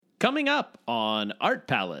Coming up on Art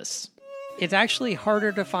Palace. It's actually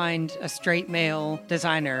harder to find a straight male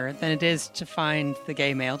designer than it is to find the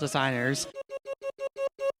gay male designers.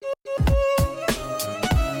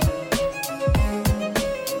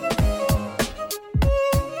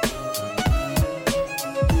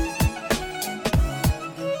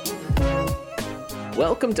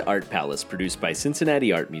 Welcome to Art Palace, produced by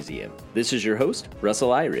Cincinnati Art Museum. This is your host, Russell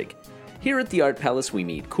Eyrig. Here at the Art Palace, we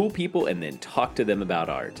meet cool people and then talk to them about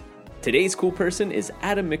art. Today's cool person is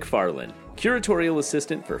Adam McFarlane, curatorial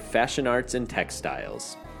assistant for fashion arts and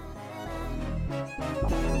textiles.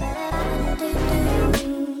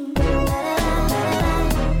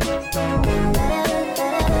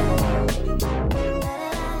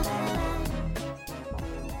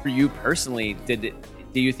 For you personally, do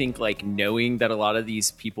you think like knowing that a lot of these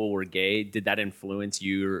people were gay, did that influence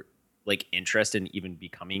your like interest in even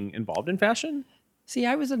becoming involved in fashion? See,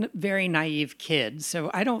 I was a very naive kid,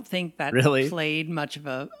 so I don't think that Really played much of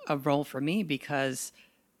a role for me because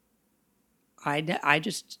I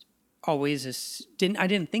just always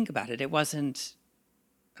didn't think about it. It wasn't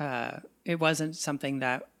something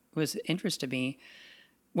that was interest to me.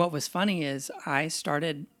 What was funny is I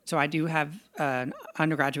do have an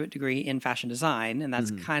undergraduate degree in fashion design, and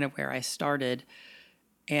that's kind of where I started.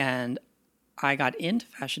 And I got into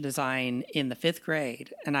fashion design in the 5th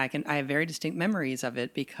grade, and I have very distinct memories of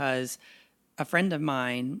it because a friend of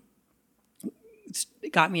mine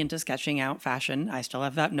got me into sketching out fashion. I still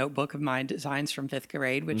have that notebook of my designs from 5th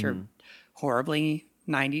grade, which are horribly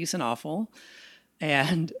 90s and awful.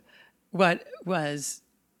 And what was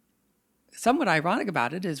somewhat ironic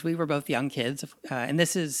about it is we were both young kids, and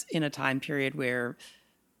this is in a time period where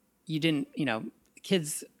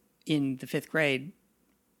kids in the 5th grade,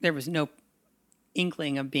 there was no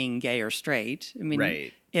inkling of being gay or straight. I mean,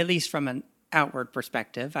 right. At least from an outward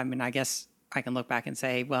perspective. I mean, I guess I can look back and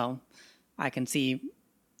say, well, I can see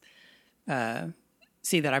that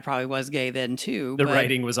I probably was gay then too. The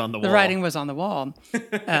writing was on the wall. The writing was on the wall.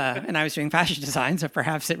 And I was doing fashion design, so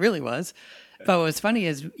perhaps it really was. But what was funny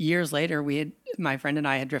is years later, my friend and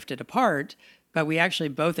I had drifted apart, but we actually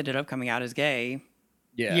both ended up coming out as gay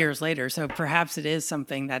years later. So perhaps it is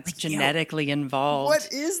something that's genetically involved.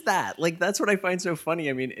 What is that? Like, that's what I find so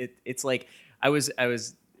funny. I mean, it's like, I was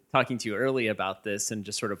talking to you early about this and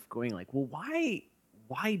just sort of going like, well, why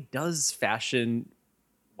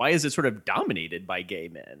is it sort of dominated by gay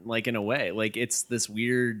men? Like, in a way, like it's this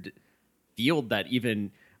weird field that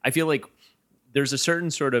even, I feel like there's a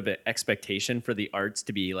certain sort of expectation for the arts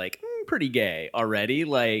to be like pretty gay already.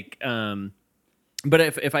 Like, but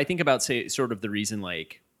if I think about, say, sort of the reason,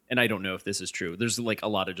 like, and I don't know if this is true, there's like a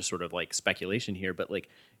lot of just sort of like speculation here, but like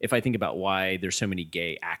if I think about why there's so many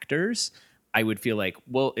gay actors, I would feel like,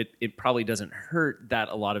 well, it probably doesn't hurt that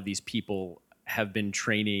a lot of these people have been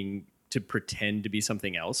training to pretend to be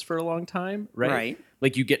something else for a long time, right? Right.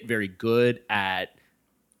 Like you get very good at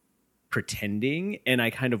pretending, and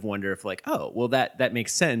I kind of wonder if like, oh, well, that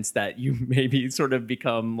makes sense that you maybe sort of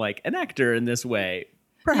become like an actor in this way.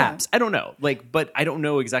 Perhaps. Yeah. I don't know. Like, but I don't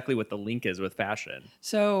know exactly what the link is with fashion.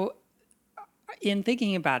 So in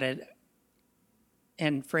thinking about it,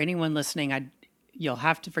 and for anyone listening, you'll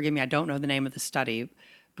have to forgive me, I don't know the name of the study,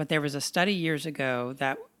 but there was a study years ago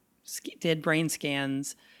that did brain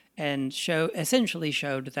scans and essentially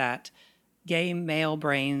showed that gay male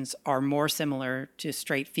brains are more similar to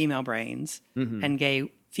straight female brains, and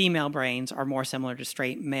gay female brains are more similar to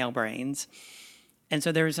straight male brains. And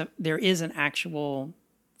so there is an actual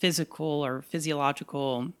physical or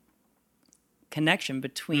physiological connection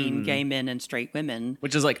between gay men and straight women,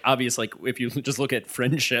 which is like obvious. Like if you just look at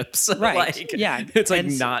friendships, right? Like, yeah, it's like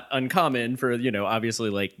not uncommon for obviously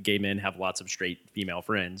like gay men have lots of straight female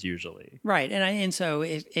friends usually, right? And so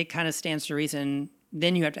it kind of stands to reason.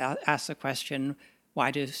 Then you have to ask the question: why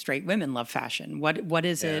do straight women love fashion? What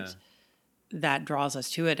is it that draws us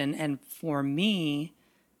to it? And for me,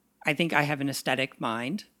 I think I have an aesthetic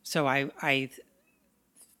mind, so I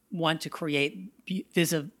want to create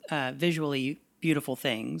visually beautiful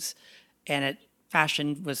things, and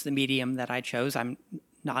fashion was the medium that I chose. I'm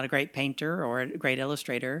not a great painter or a great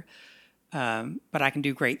illustrator, but I can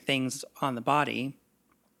do great things on the body.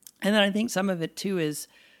 And then I think some of it too is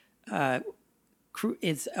a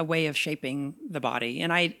way of shaping the body.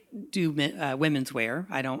 And I do women's wear.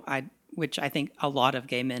 Which I think a lot of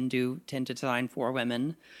gay men do tend to design for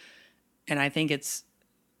women, and I think it's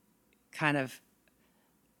kind of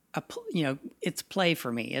it's play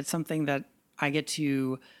for me. It's something that I get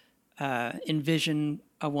to envision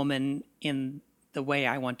a woman in the way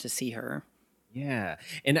I want to see her. Yeah.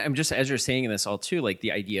 And I'm just, as you're saying this all too, like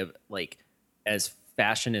the idea of like, as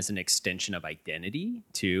fashion as an extension of identity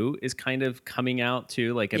too is kind of coming out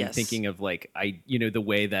too. Like I'm Yes. thinking of like the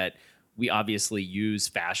way that we obviously use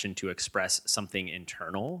fashion to express something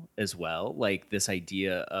internal as well. Like this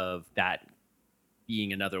idea of that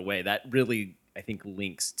being another way that really I think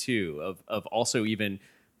links too of also even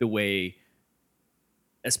the way,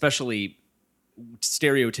 especially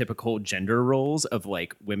stereotypical gender roles of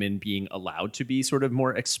like women being allowed to be sort of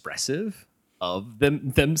more expressive of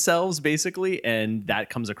themselves basically, and that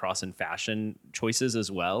comes across in fashion choices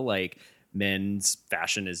as well. Like men's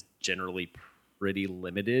fashion is generally pretty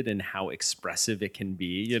limited in how expressive it can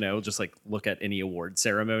be, just like look at any award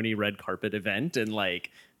ceremony, red carpet event, and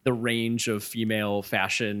like the range of female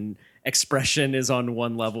fashion expression is on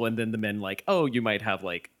one level, and then the men like, oh, you might have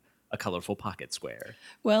like a colorful pocket square.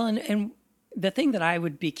 Well, and the thing that I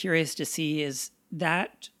would be curious to see is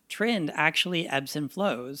that trend actually ebbs and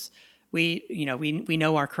flows. We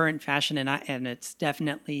know our current fashion, and it's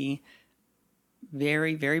definitely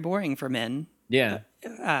very, very boring for men. Yeah.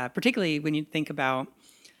 Particularly when you think about,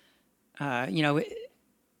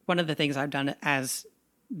 one of the things I've done as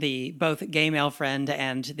the both gay male friend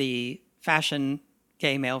and the fashion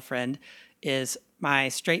gay male friend is my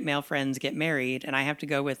straight male friends get married and I have to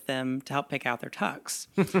go with them to help pick out their tux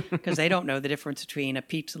because they don't know the difference between a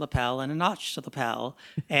peaked lapel and a notched lapel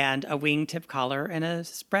and a wingtip collar and a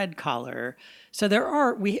spread collar. So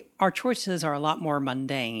our choices are a lot more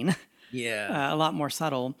mundane, Yeah. a lot more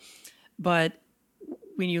subtle. But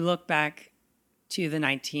when you look back to the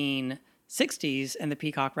 1960s and the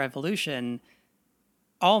Peacock Revolution,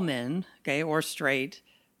 all men, gay or straight,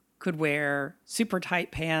 could wear super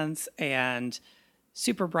tight pants and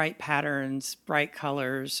super bright patterns, bright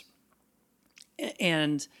colors.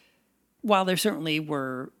 And while there certainly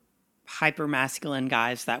were hyper masculine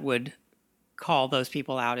guys that would call those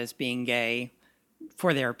people out as being gay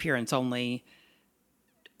for their appearance only,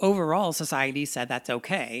 overall society said that's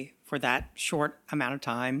okay for that short amount of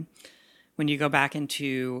time. When you go back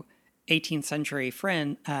into 18th century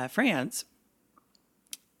France,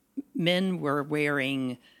 men were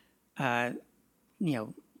wearing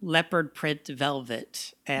leopard print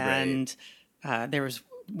velvet. And there was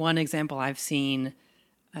one example I've seen,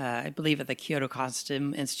 I believe at the Kyoto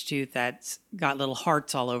Costume Institute, that's got little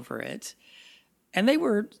hearts all over it. And they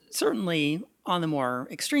were certainly on the more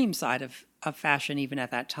extreme side of fashion even at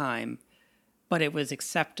that time, but it was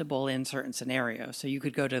acceptable in certain scenarios. So you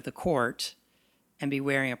could go to the court and be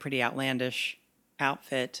wearing a pretty outlandish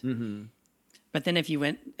outfit. Mm-hmm. But then if you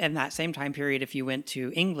went in that same time period, if you went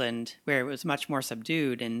to England where it was much more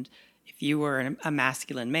subdued, and if you were a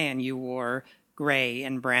masculine man, you wore gray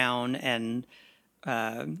and brown and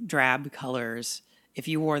drab colors. If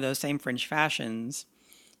you wore those same fringe fashions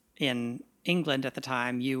in England at the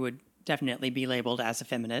time, you would definitely be labeled as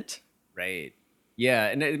effeminate. Right. Yeah.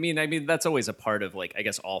 And I mean, that's always a part of like, I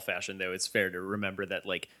guess all fashion though. It's fair to remember that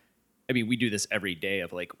like, I mean, we do this every day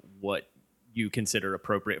of like what you consider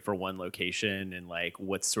appropriate for one location and like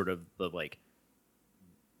what's sort of the like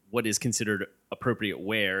what is considered appropriate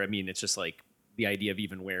wear. I mean, it's just like the idea of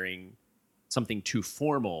even wearing something too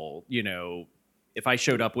formal, if I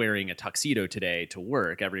showed up wearing a tuxedo today to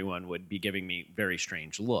work, everyone would be giving me very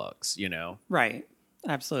strange looks, Right.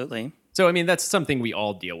 Absolutely. So I mean, that's something we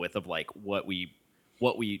all deal with of like what we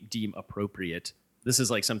deem appropriate. This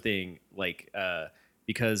is like something like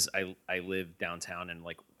because I live downtown and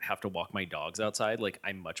like have to walk my dogs outside, like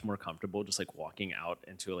I'm much more comfortable just like walking out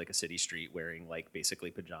into like a city street wearing like basically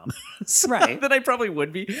pajamas. Right. That I probably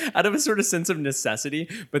would be out of a sort of sense of necessity.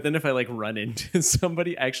 But then if I like run into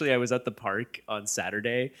somebody, actually I was at the park on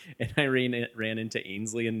Saturday and I ran into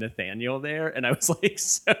Ainsley and Nathaniel there and I was like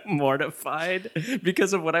so mortified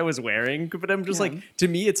because of what I was wearing. But I'm just like, to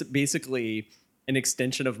me, it's basically an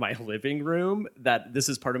extension of my living room, that this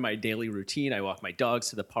is part of my daily routine. I walk my dogs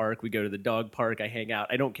to the park. We go to the dog park. I hang out.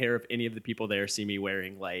 I don't care if any of the people there see me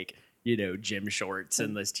wearing like, gym shorts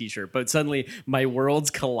and this t-shirt, but suddenly my worlds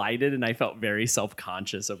collided and I felt very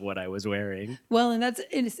self-conscious of what I was wearing. Well, and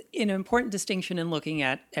it's an important distinction in looking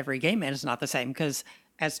at every gay man is not the same, because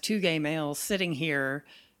as two gay males sitting here,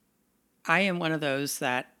 I am one of those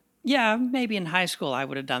that, yeah, maybe in high school I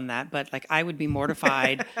would have done that, but like I would be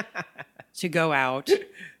mortified to go out.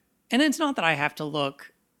 And it's not that I have to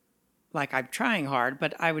look like I'm trying hard,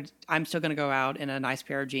 but I'm still going to go out in a nice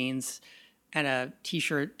pair of jeans and a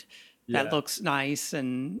t-shirt that looks nice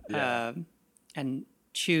and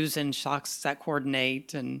shoes and socks that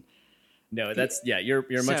coordinate. And no,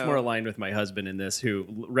 you're much more aligned with my husband in this, who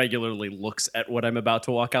regularly looks at what I'm about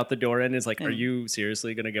to walk out the door and is like, are you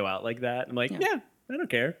seriously going to go out like that? I'm like, yeah, I don't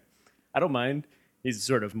care. I don't mind. He's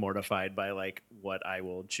sort of mortified by like what I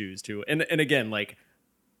will choose to. And again, like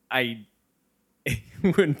I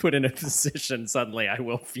when put in a position, suddenly I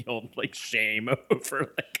will feel like shame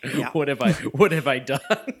over like Yeah. what have I done?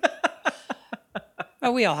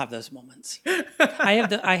 Oh, we all have those moments.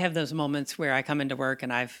 I have those moments where I come into work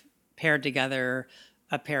and I've paired together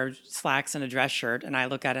a pair of slacks and a dress shirt, and I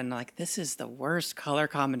look at it and I'm like, this is the worst color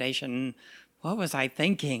combination. What was I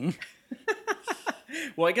thinking?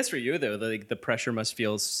 Well, I guess for you though, the pressure must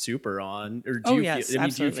feel super on. Or do Oh, you yes, feel? I mean,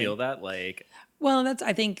 do you absolutely. feel that like? Well, that's,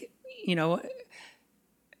 I think, you know,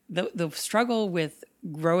 the struggle with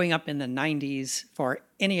growing up in the 90s for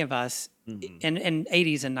any of us, and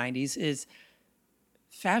 80s and 90s, is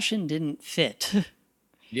fashion didn't fit.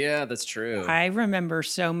 Yeah, that's true. I remember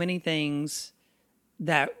so many things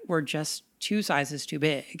that were just 2 sizes too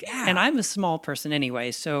big. Yeah. And I'm a small person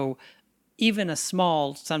anyway, so even a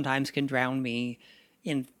small sometimes can drown me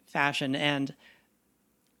in fashion. And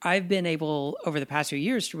I've been able over the past few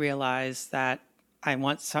years to realize that I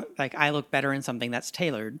look better in something that's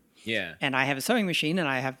tailored. Yeah. And I have a sewing machine, and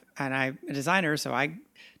I'm a designer, so I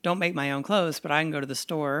don't make my own clothes, but I can go to the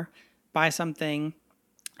store, buy something,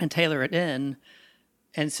 and tailor it in.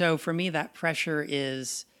 And so for me, that pressure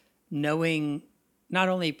is knowing, not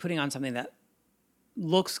only putting on something that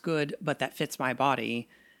looks good, but that fits my body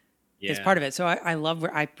is Yeah. part of it. So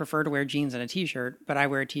I prefer to wear jeans and a t-shirt, but I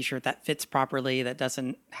wear a t-shirt that fits properly, that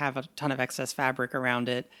doesn't have a ton of excess fabric around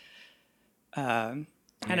it. And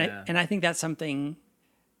Yeah. I think that's something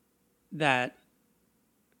that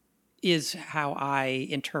is how I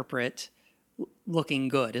interpret looking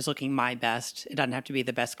good, is looking my best. It doesn't have to be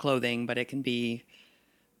the best clothing, but it can be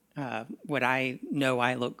what I know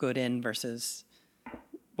I look good in versus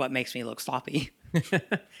what makes me look sloppy.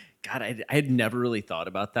 God, I had never really thought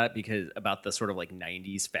about that, because about the sort of like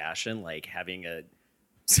 90s fashion, like having a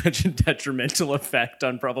such a detrimental effect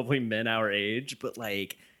on probably men our age. But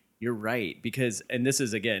like, you're right, because, and this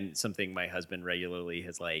is again something my husband regularly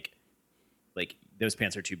has like those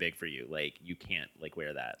pants are too big for you. Like you can't like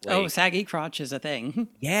wear that. Like, Oh, saggy crotch is a thing.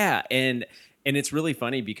 yeah. And it's really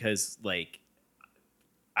funny because like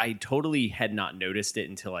I totally had not noticed it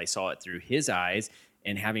until I saw it through his eyes,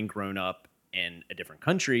 and having grown up in a different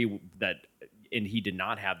country and he did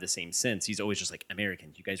not have the same sense. He's always just like,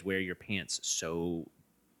 Americans, you guys wear your pants so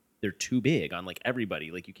they're too big on like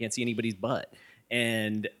everybody. Like you can't see anybody's butt.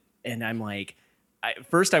 And I'm like,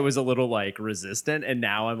 first I was a little like resistant, and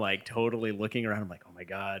now I'm like totally looking around. I'm like, oh my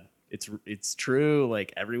God, it's true.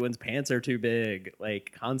 Like everyone's pants are too big.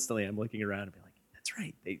 Like constantly I'm looking around and be like, that's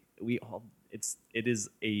right. It is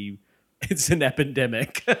it's an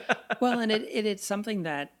epidemic. Well, and it's something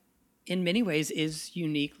that in many ways is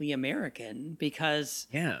uniquely American, because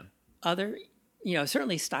Yeah. other,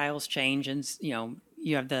 certainly styles change, and,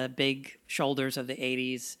 you have the big shoulders of the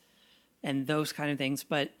 80s and those kind of things.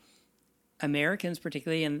 But Americans,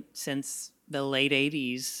 particularly since the late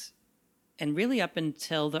 80s and really up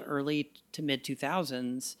until the early to mid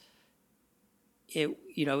 2000s,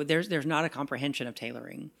 there's not a comprehension of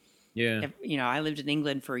tailoring. Yeah. I lived in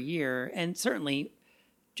England for a year, and certainly,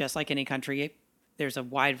 just like any country, there's a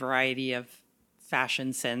wide variety of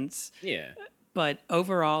fashion sense. Yeah. But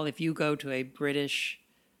overall, if you go to a British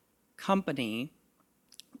company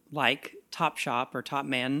like Topshop or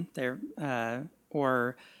Topman,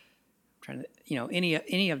 or trying to,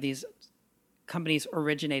 any of these companies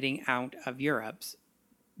originating out of Europe,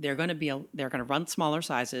 they're going to run smaller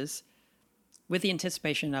sizes with the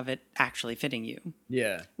anticipation of it actually fitting you.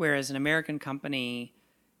 Yeah. Whereas an American company,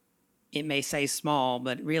 it may say small,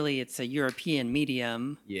 but really it's a European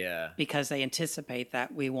medium. Yeah. Because they anticipate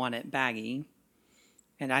that we want it baggy.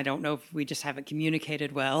 And I don't know if we just haven't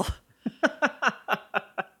communicated well.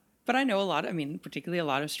 But I know particularly a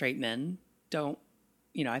lot of straight men don't,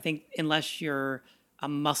 I think unless you're a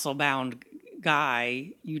muscle-bound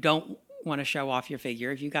guy, you don't want to show off your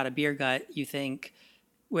figure. If you got a beer gut, you think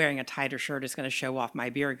wearing a tighter shirt is going to show off my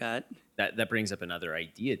beer gut. That brings up another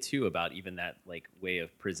idea too about even that like way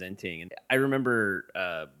of presenting. And I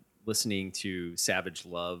remember listening to Savage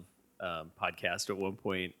Love podcast at one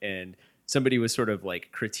point, and somebody was sort of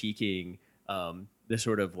like critiquing the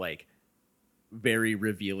sort of like very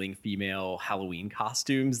revealing female Halloween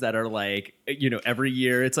costumes that are like, every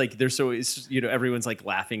year it's like everyone's like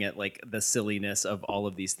laughing at like the silliness of all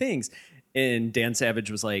of these things. And Dan Savage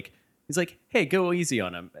was like, he's like, hey, go easy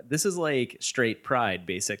on them. This is like straight pride,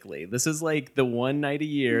 basically. This is like the one night a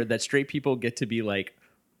year that straight people get to be like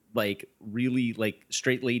really like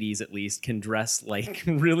straight ladies at least can dress like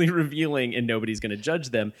really revealing, and nobody's going to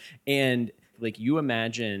judge them. And like you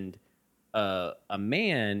imagined a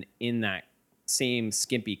man in that same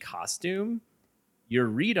skimpy costume, your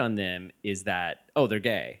read on them is that, oh, they're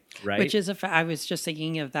gay, right? Which is I was just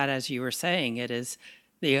thinking of that as you were saying. It is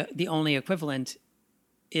the only equivalent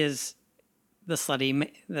is the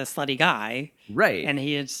slutty guy, right. and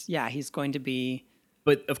he's going to be.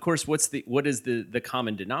 But of course, what is the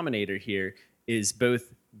common denominator here is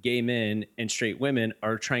both gay men and straight women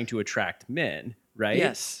are trying to attract men, right?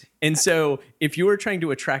 Yes. And so if you're trying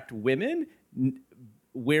to attract women,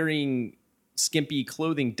 wearing skimpy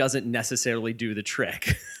clothing doesn't necessarily do the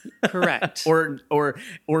trick. Correct. or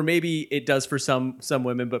maybe it does for some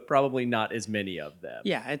women, but probably not as many of them.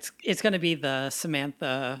 Yeah, it's going to be the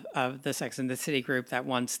Samantha of the Sex and the City group that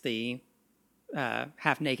wants the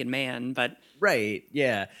half naked man, but right,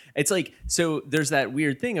 yeah, it's like, so there's that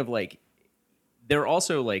weird thing of like they're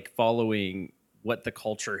also like following what the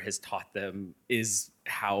culture has taught them is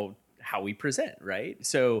how we present, right?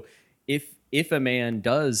 So if a man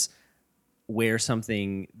does wear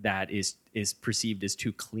something that is perceived as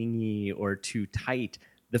too clingy or too tight,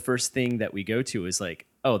 the first thing that we go to is like,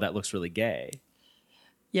 oh, that looks really gay.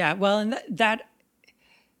 Yeah, well, and that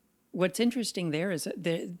what's interesting there is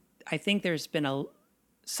that I think there's been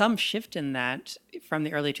some shift in that from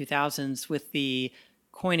the early 2000s with the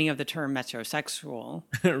coining of the term metrosexual.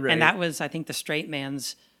 Right. And that was, I think, the straight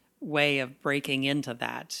man's way of breaking into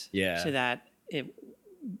that. Yeah. So that it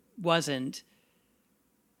wasn't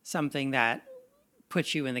something that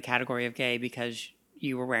puts you in the category of gay because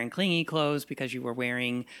you were wearing clingy clothes, because you were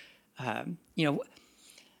wearing,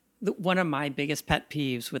 one of my biggest pet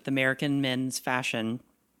peeves with American men's fashion,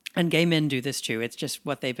 and gay men do this too, it's just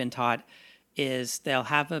what they've been taught, is they'll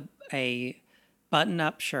have a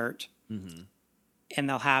button-up shirt, mm-hmm. and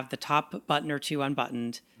they'll have the top button or two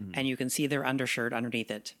unbuttoned, mm-hmm. and you can see their undershirt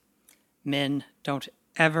underneath it. Men, don't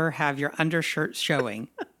ever have your undershirt showing,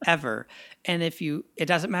 ever. And it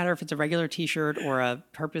doesn't matter if it's a regular t-shirt or a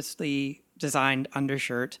purposely designed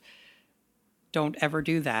undershirt, don't ever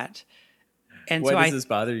do that. And why does this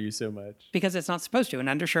bother you so much? Because it's not supposed to. An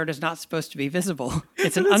undershirt is not supposed to be visible.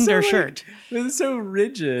 It's an undershirt. It's so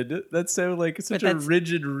rigid. That's so like such a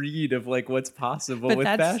rigid read of like what's possible with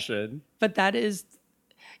fashion. But that is,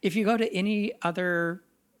 if you go to any other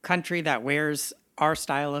country that wears our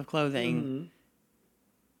style of clothing, mm-hmm.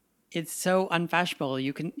 it's so unfashionable.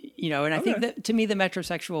 You can, and I think that to me, the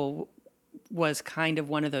metrosexual was kind of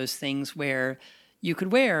one of those things where you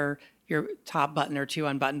could wear your top button or two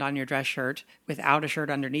unbuttoned on your dress shirt without a shirt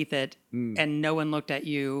underneath it, and no one looked at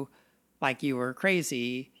you like you were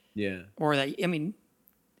crazy. Yeah. Or that,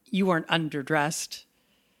 you weren't underdressed.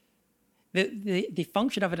 The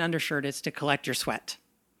function of an undershirt is to collect your sweat.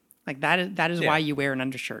 Like that is why you wear an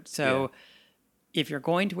undershirt. So if you're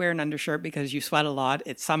going to wear an undershirt because you sweat a lot,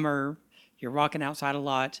 it's summer, you're walking outside a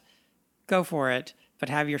lot, go for it, but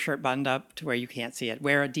have your shirt buttoned up to where you can't see it.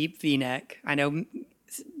 Wear a deep V-neck.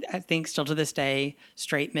 I think still to this day,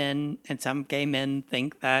 straight men and some gay men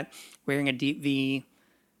think that wearing a deep V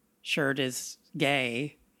shirt is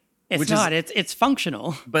gay. It's not. It's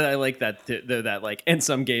functional. But I like that that like, and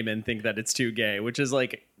some gay men think that it's too gay, which is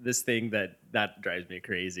like this thing that drives me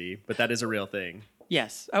crazy. But that is a real thing.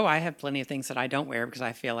 Yes. Oh, I have plenty of things that I don't wear because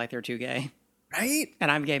I feel like they're too gay. Right.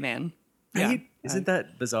 And I'm a gay man. Right. Yeah. Isn't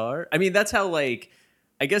that bizarre? I mean, that's how like,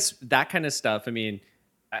 I guess that kind of stuff. I mean,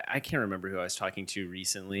 I can't remember who I was talking to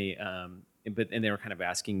recently, and they were kind of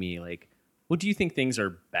asking me like, well, do you think things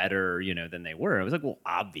are better, than they were? I was like, well,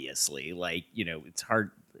 obviously, like, it's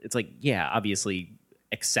hard. It's like, yeah, obviously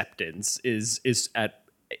acceptance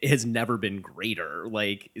has never been greater.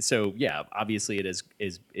 Like, so yeah, obviously it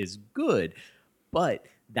is good, but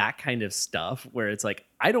that kind of stuff where it's like,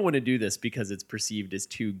 I don't want to do this because it's perceived as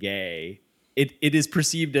too gay. It is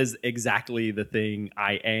perceived as exactly the thing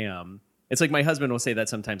I am. It's like my husband will say that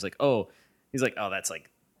sometimes, like, oh, he's like, oh, he's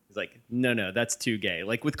like, no, that's too gay.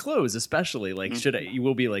 Like with clothes, especially, like, you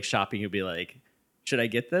will be like shopping, you'll be like, should I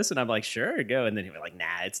get this? And I'm like, sure, go. And then he'll be like,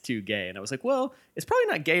 nah, it's too gay. And I was like, well, it's probably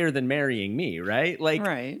not gayer than marrying me, right? Like,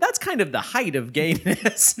 That's kind of the height of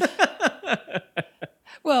gayness.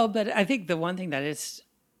 Well, but I think the one thing that is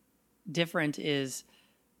different is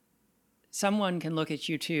someone can look at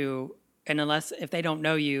you too, and if they don't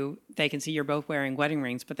know you, they can see you're both wearing wedding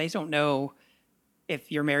rings, but they don't know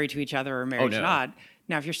if you're married to each other or married or not.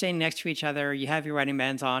 Now, if you're standing next to each other, you have your wedding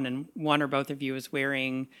bands on, and one or both of you is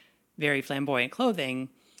wearing very flamboyant clothing.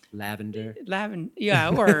 Lavender. Yeah,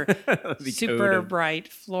 or super bright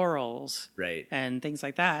florals. Right. And things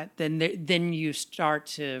like that. Then you start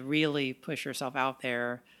to really push yourself out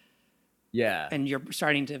there. Yeah. And you're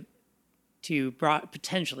starting to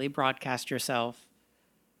potentially broadcast yourself.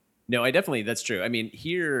 No, that's true. I mean,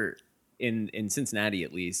 here in Cincinnati,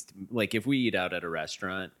 at least, like if we eat out at a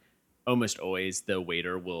restaurant, almost always the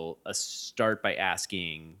waiter will start by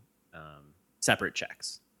asking separate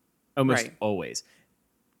checks. Almost Right. always.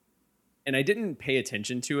 And I didn't pay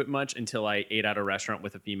attention to it much until I ate at a restaurant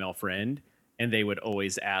with a female friend, and they would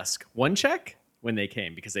always ask one check when they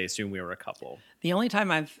came because they assumed we were a couple. The only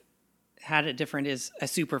time I've had it different is a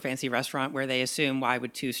super fancy restaurant where they assume why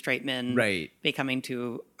would two straight men Right. be coming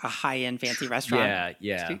to a high-end fancy restaurant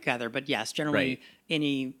Yeah. together. But yes, generally Right.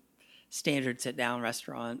 any standard sit-down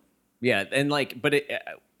restaurant. Yeah, and but it,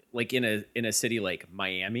 like in a city like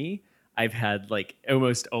Miami, I've had like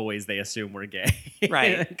almost always they assume we're gay,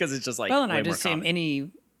 Right. Because it's just like Well, and way I more just assume common.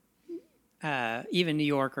 any, even New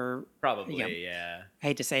York or Probably, you know, yeah. I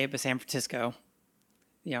hate to say it, but San Francisco,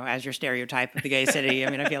 as your stereotype of the gay city. I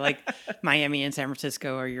mean, I feel like Miami and San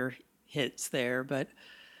Francisco are your hits there, but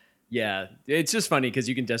Yeah, it's just funny because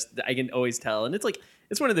I can always tell, and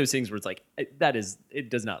it's one of those things where it's like it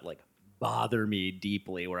does not like bother me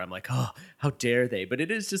deeply where I'm like, oh, how dare they? But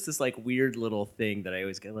it is just this like weird little thing that I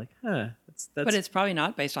always get like, huh, that's but it's probably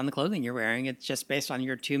not based on the clothing you're wearing. It's just based on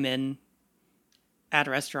your two men at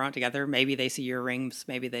a restaurant together. Maybe they see your rings,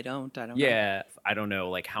 maybe they don't. I don't know. yeah, I don't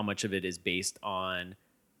know like how much of it is based on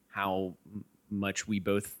how much we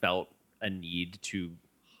both felt a need to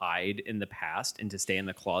hide in the past and to stay in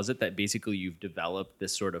the closet, that basically you've developed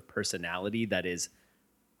this sort of personality that is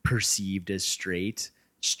perceived as straight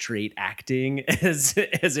acting as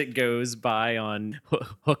it goes by on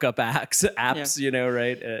hookup apps,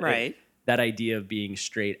 right? Right. That idea of being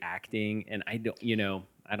straight acting, and I don't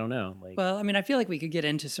know, like, Well, I mean, I feel like we could get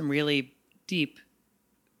into some really deep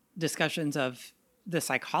discussions of the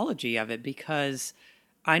psychology of it, because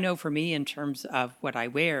I know for me, in terms of what I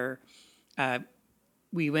wear, a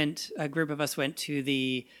group of us went to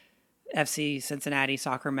the FC Cincinnati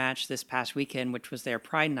soccer match this past weekend, which was their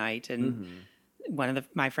Pride night. And one of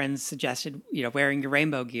my friends suggested, wearing your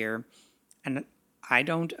rainbow gear. And I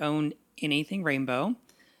don't own anything rainbow.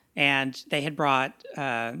 And they had brought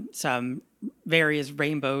some various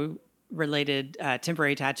rainbow related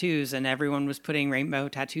temporary tattoos, and everyone was putting rainbow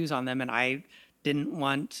tattoos on them. And I don't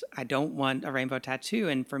want a rainbow tattoo.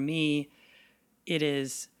 And for me, it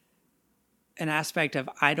is an aspect of,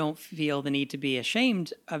 I don't feel the need to be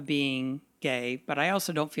ashamed of being gay, but I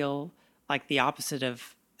also don't feel like the opposite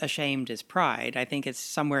of ashamed is pride. I think it's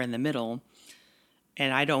somewhere in the middle.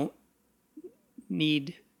 And I don't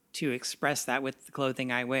need to express that with the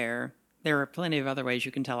clothing I wear. There are plenty of other ways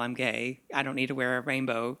you can tell I'm gay. I don't need to wear a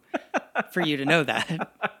rainbow for you to know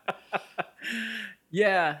that.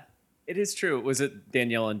 yeah, it is true. Was it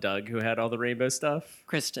Danielle and Doug who had all the rainbow stuff?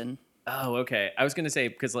 Kristen. Oh, okay. I was gonna say,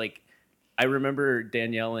 because like I remember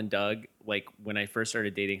Danielle and Doug, like when I first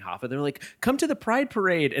started dating Hoffa, they were like, come to the Pride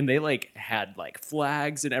Parade, and they like had like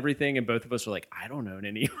flags and everything, and both of us were like, I don't own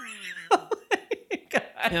any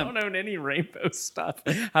I don't own any rainbow stuff.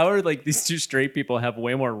 How are like these two straight people have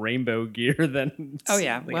way more rainbow gear than Oh,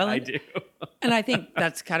 yeah. something Well, I do? And I think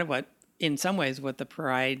that's kind of what, in some ways, what the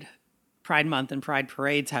Pride Month and Pride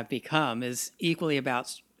parades have become, is equally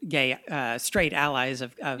about gay, straight allies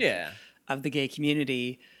of Yeah. of the gay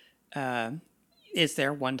community. Is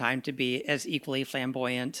there one time to be as equally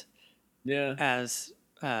flamboyant Yeah. as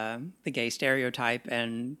the gay stereotype?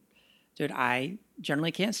 And dude, I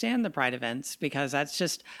generally can't stand the Pride events, because that's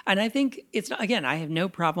just, and I think it's not, again, I have no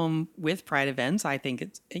problem with Pride events. I think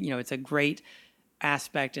it's, it's a great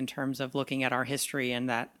aspect in terms of looking at our history, and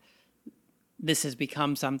that this has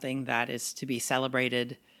become something that is to be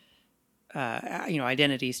celebrated,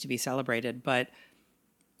 identities to be celebrated. But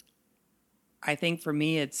I think for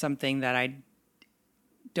me, it's something that I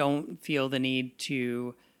don't feel the need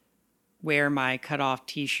to wear my cutoff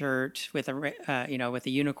T-shirt with with a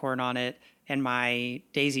unicorn on it, and my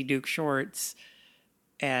Daisy Duke shorts,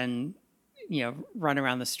 and run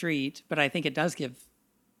around the street. But I think it does give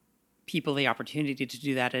people the opportunity to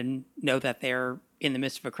do that and know that they're in the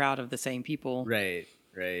midst of a crowd of the same people. Right.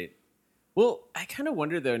 Well, I kind of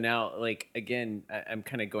wonder though now, like, again, I'm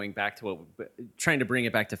kind of going back to trying to bring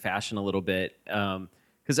it back to fashion a little bit.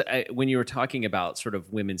 Because when you were talking about sort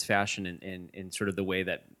of women's fashion and sort of the way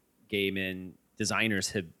that gay men designers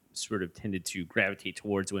have sort of tended to gravitate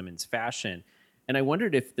towards women's fashion, and I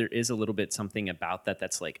wondered if there is a little bit something about that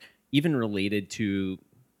that's like even related to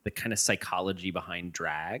the kind of psychology behind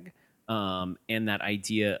drag, and that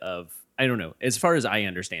idea of, I don't know, as far as I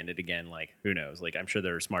understand it, again, like, who knows, like, I'm sure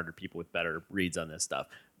there are smarter people with better reads on this stuff,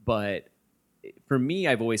 but for me,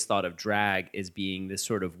 I've always thought of drag as being this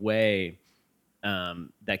sort of way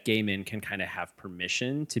that gay men can kind of have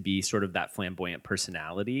permission to be sort of that flamboyant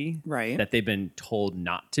personality, Right. that they've been told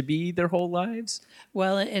not to be their whole lives.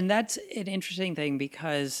 Well, and that's an interesting thing,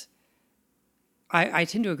 because I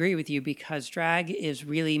tend to agree with you because drag is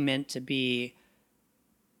really meant to be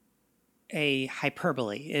a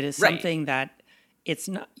hyperbole. It is Right. something that it's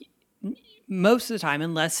not most of the time,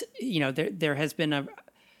 unless there has been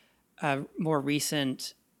a more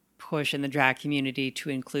recent push in the drag community to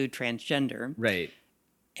include transgender, Right.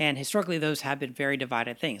 and historically those have been very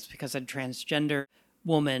divided things because a transgender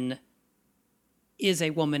woman is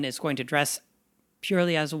going to dress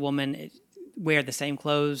purely as a woman, wear the same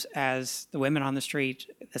clothes as the women on the street,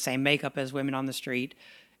 the same makeup as women on the street,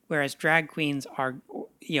 whereas drag queens are,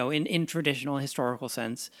 in traditional historical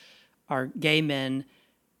sense, are gay men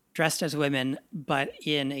dressed as women, but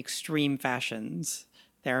in extreme fashions.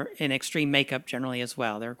 They're in extreme makeup generally as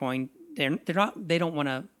well. They want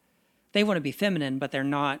to be feminine, but they're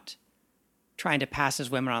not trying to pass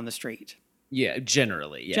as women on the street. Yeah,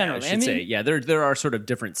 generally. Yeah, Generally, I should say. Yeah, there are sort of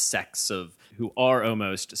different sects of who are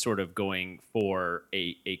almost sort of going for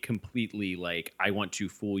a completely like, I want to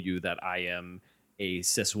fool you that I am a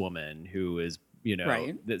cis woman who is,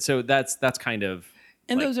 Right. So that's kind of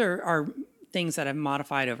And like, those are things that have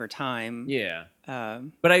modified over time. yeah.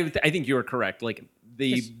 But I think you're correct. Like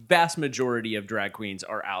the vast majority of drag queens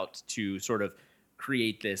are out to sort of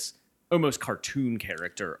create this almost cartoon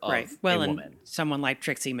character of Right. Well, a and woman. someone like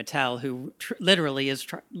Trixie Mattel, who literally is,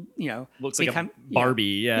 Looks like a Barbie.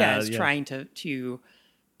 Yeah, is yeah. trying to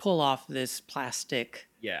pull off this plastic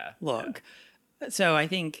Yeah. look. So I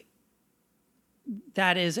think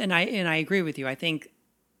that is, and I agree with you. I think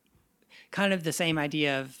kind of the same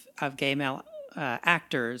idea of gay male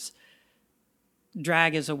actors.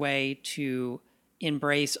 Drag is a way to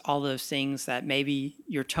embrace all those things that maybe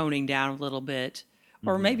you're toning down a little bit,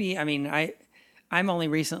 or maybe I'm only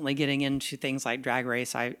recently getting into things like Drag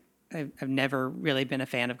Race. I've never really been a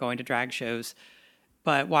fan of going to drag shows,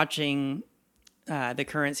 but watching the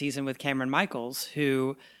current season with Cameron Michaels,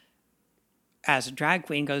 who as a drag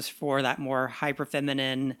queen goes for that more hyper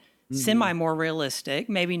feminine, semi more realistic,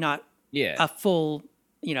 maybe not Yeah. a full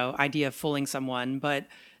idea of fooling someone, but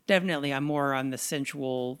definitely I'm more on the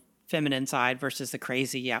sensual feminine side versus the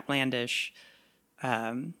crazy outlandish,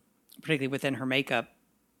 particularly within her makeup.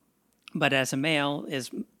 But as a male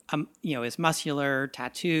is muscular,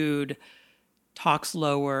 tattooed, talks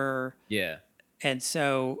lower, Yeah. and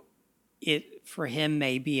so it for him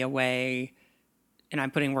may be a way, and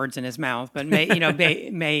I'm putting words in his mouth, but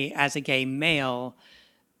may as a gay male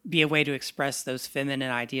be a way to express those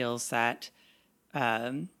feminine ideals that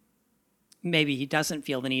maybe he doesn't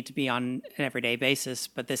feel the need to be on an everyday basis,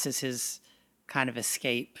 but this is his kind of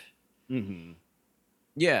escape.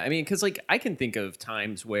 Yeah, I mean, because like I can think of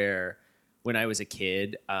times where when I was a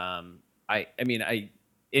kid,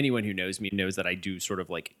 anyone who knows me knows that I do sort of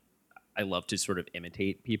like, I love to sort of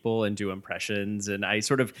imitate people and do impressions, and I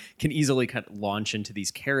sort of can easily kind of launch into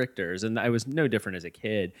these characters, and I was no different as a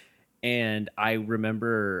kid. And I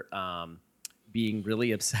remember being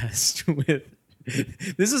really obsessed with.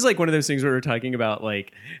 This is like one of those things where we're talking about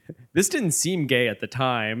like, this didn't seem gay at the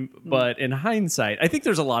time, but in hindsight, I think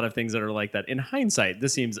there's a lot of things that are like that. In hindsight,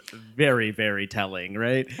 this seems very, very telling,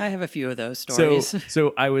 right? I have a few of those stories.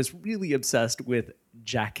 So I was really obsessed with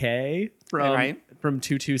Jackie from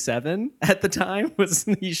 227 at the time, was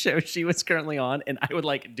the show she was currently on, and I would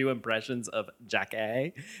like do impressions of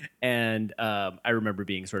Jackie, and I remember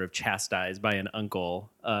being sort of chastised by an uncle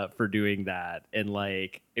for doing that, and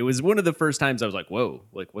like it was one of the first times I was like, whoa,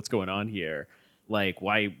 like what's going on here? Like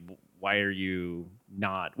why are you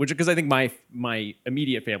not? Which, because I think my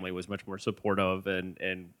immediate family was much more supportive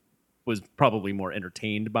and was probably more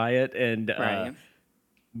entertained by it, and Right.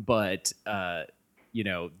 but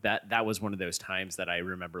that was one of those times that I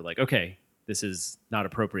remember like, okay, this is not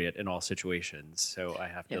appropriate in all situations, so I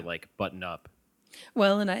have to like button up.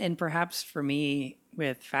 Well, and perhaps for me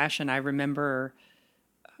with fashion, I remember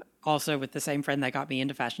also with the same friend that got me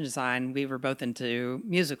into fashion design, we were both into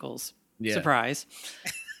musicals. Yeah. Surprise.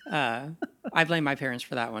 I blame my parents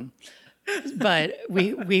for that one. But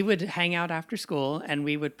we would hang out after school and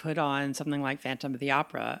we would put on something like Phantom of the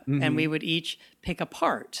Opera, and we would each pick a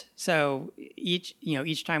part. So each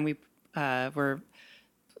time we were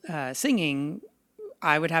singing,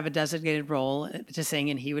 I would have a designated role to sing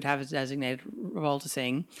and he would have a designated role to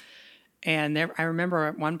sing. And I remember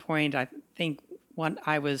at one point, I think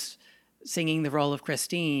I was singing the role of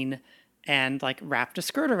Christine and like wrapped a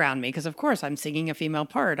skirt around me because of course I'm singing a female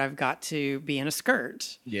part. I've got to be in a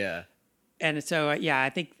skirt. Yeah. And so, I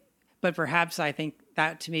think, but perhaps I think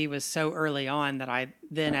that to me was so early on that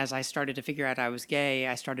as I started to figure out I was gay,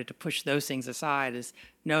 I started to push those things aside as,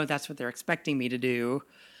 no, that's what they're expecting me to do.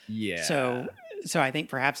 Yeah. So I think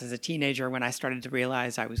perhaps as a teenager, when I started to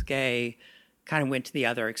realize I was gay, kind of went to the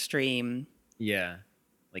other extreme. Yeah.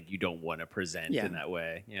 Like you don't want to present Yeah. in that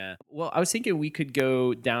way. Yeah. Well, I was thinking we could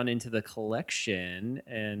go down into the collection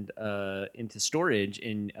and into storage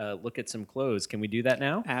and look at some clothes. Can we do that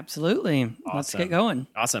now? Absolutely. Let's get Awesome. going.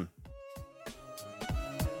 Awesome.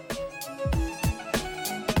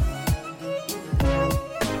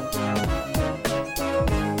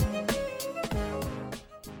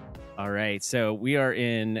 All right. So we are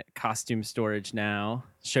in costume storage now.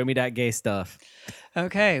 Show me that gay stuff.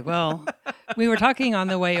 Okay, well, we were talking on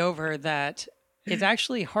the way over that it's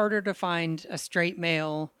actually harder to find a straight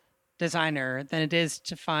male designer than it is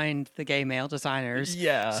to find the gay male designers.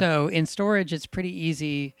 Yeah. So in storage, it's pretty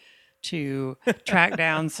easy to track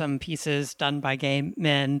down some pieces done by gay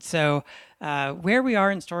men. So where we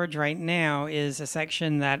are in storage right now is a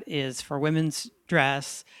section that is for women's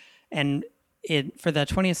dress, and for the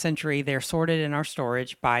 20th century, they're sorted in our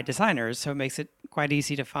storage by designers, so it makes it quite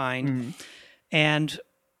easy to find. Mm-hmm. And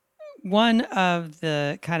one of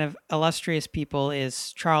the kind of illustrious people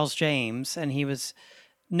is Charles James, and he was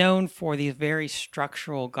known for these very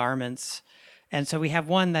structural garments. And so we have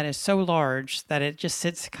one that is so large that it just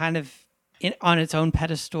sits kind of on its own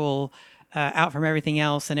pedestal out from everything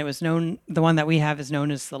else. And it was known, the one that we have is known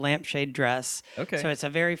as the lampshade dress. Okay. So it's a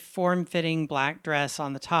very form-fitting black dress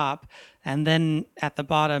on the top. And then at the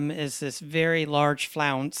bottom is this very large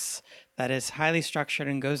flounce that is highly structured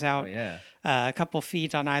and goes out a couple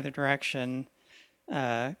feet on either direction,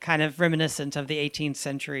 kind of reminiscent of the 18th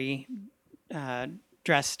century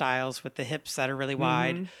dress styles with the hips that are really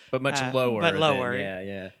wide. But much lower. But lower.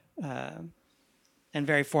 Yeah. And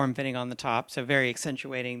very form-fitting on the top, so very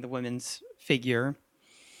accentuating the women's figure.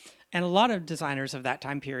 And a lot of designers of that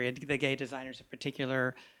time period, the gay designers in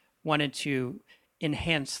particular, wanted to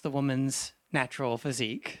enhance the woman's natural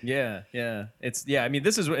physique. Yeah. It's I mean,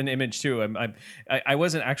 this is an image too. I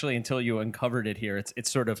wasn't actually until you uncovered it here. It's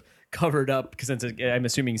sort of covered up because I'm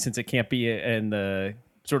assuming since it can't be in the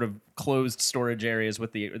sort of closed storage areas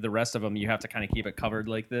with the rest of them, you have to kind of keep it covered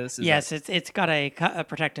like this. Yes, it's got a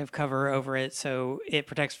protective cover over it, so it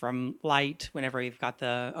protects from light whenever you've got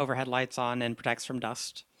the overhead lights on, and protects from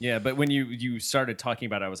dust. Yeah, but when you started talking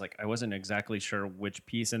about it, I was like, I wasn't exactly sure which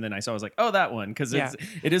piece, and then I was like, oh, that one, because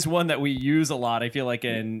it is one that we use a lot. I feel like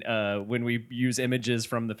when we use images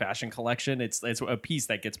from the fashion collection, it's a piece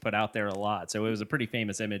that gets put out there a lot. So it was a pretty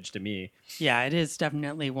famous image to me. Yeah, it is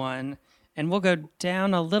definitely one. And we'll go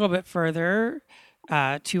down a little bit further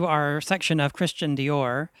to our section of Christian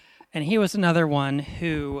Dior. And he was another one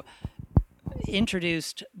who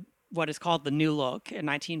introduced what is called the New Look in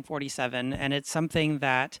 1947. And it's something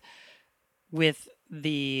that with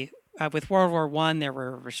World War I, there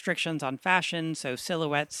were restrictions on fashion. So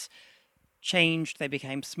silhouettes changed. They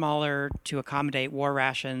became smaller to accommodate war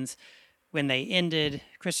rations. When they ended,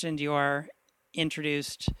 Christian Dior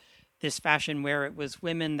introduced this fashion where it was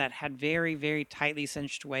women that had very, very tightly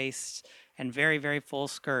cinched waists and very, very full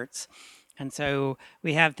skirts. And so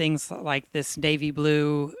we have things like this navy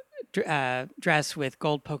blue dress with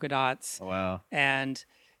gold polka dots. Oh, wow. And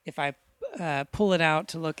if I pull it out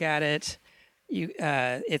to look at it,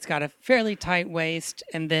 it's got a fairly tight waist,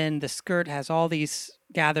 and then the skirt has all these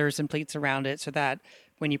gathers and pleats around it so that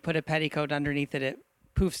when you put a petticoat underneath it, it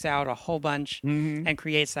poofs out a whole bunch and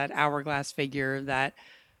creates that hourglass figure that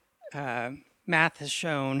math has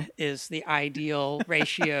shown is the ideal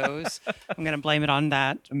ratios. I'm going to blame it on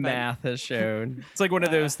that. Math has shown. It's like one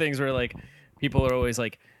of those things where like people are always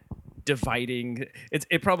like dividing.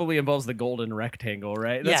 It probably involves the golden rectangle,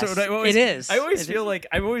 right? Yes, what I always, it is. I always feel like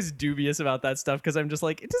I'm always dubious about that stuff because I'm just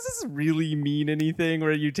like, does this really mean anything?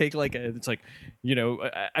 Where you take like it's like,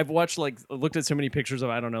 I've watched looked at so many pictures of,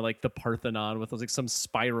 I don't know, like the Parthenon with like some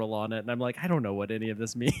spiral on it, and I'm like, I don't know what any of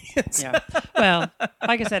this means. Yeah. Well,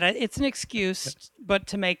 like I said, it's an excuse, but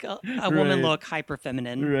to make a woman look hyper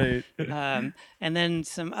feminine. Right. And then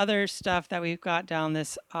some other stuff that we've got down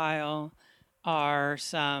this aisle are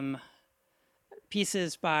some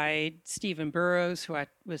pieces by Stephen Burrows, who I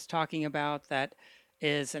was talking about, that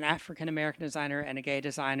is an African-American designer and a gay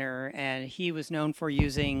designer. And he was known for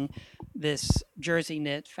using this jersey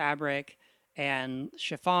knit fabric and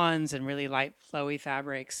chiffons and really light, flowy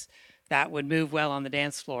fabrics that would move well on the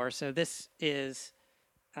dance floor. So this is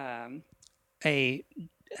a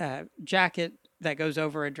jacket that goes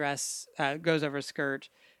over a dress, goes over a skirt.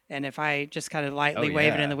 And if I just kind of lightly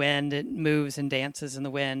wave it in the wind, it moves and dances in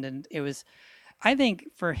the wind. And it was, I think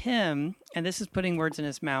for him, and this is putting words in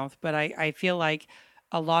his mouth, but I feel like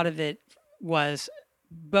a lot of it was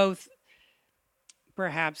both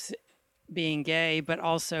perhaps being gay, but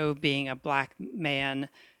also being a black man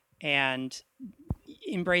and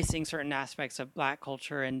embracing certain aspects of black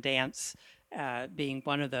culture and dance being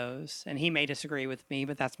one of those. And he may disagree with me,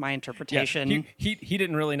 but that's my Yeah, interpretation. he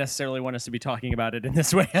didn't really necessarily want us to be talking about it in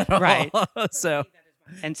this way at all. Right. So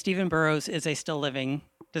And Stephen Burrows is a still living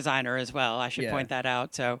designer as well. I should Yeah. point that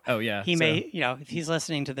out. So oh yeah, he so may, if he's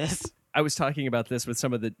listening to this, I was talking about this with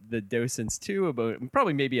some of the docents too, about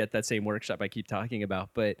probably maybe at that same workshop I keep talking about,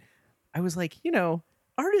 but I was like,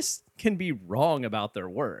 artists can be wrong about their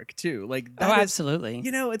work too. Like that is, absolutely.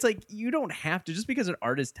 it's like you don't have to, just because an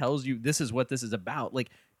artist tells you this is what this is about, like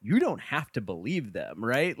you don't have to believe them,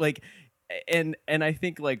 right? Like and I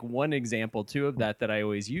think like one example too of that I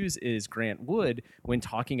always use is Grant Wood, when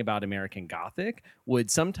talking about American Gothic, would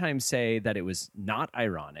sometimes say that it was not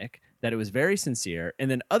ironic, that it was very sincere, and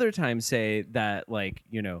then other times say that like,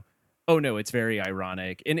 oh no, it's very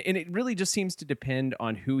ironic. And it really just seems to depend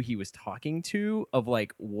on who he was talking to, of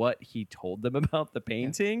like what he told them about the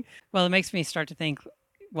painting. Well, it makes me start to think,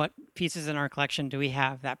 what pieces in our collection do we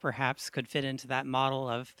have that perhaps could fit into that model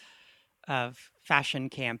of fashion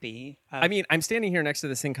campy? I mean, I'm standing here next to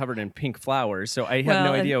this thing covered in pink flowers, so I have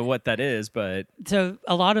no idea what that is, but so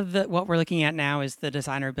a lot of what we're looking at now is the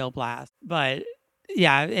designer Bill Blass. But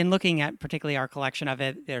yeah, in looking at particularly our collection of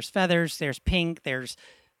it, there's feathers, there's pink, there's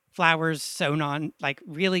flowers sewn on, like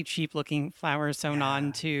really cheap looking flowers sewn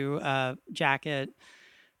on to a jacket,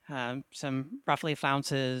 some roughly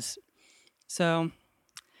flounces. So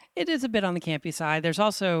it is a bit on the campy side. There's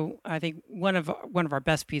also, I think, one of our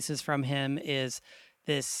best pieces from him is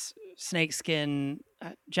this snakeskin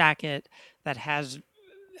jacket that has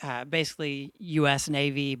basically U.S.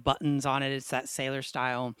 Navy buttons on it. It's that sailor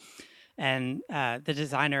style. And the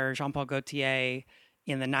designer Jean-Paul Gaultier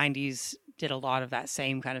in the 90s did a lot of that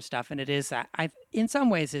same kind of stuff. And it is that, in some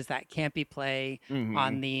ways, is that campy play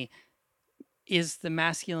on is the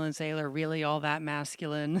masculine sailor really all that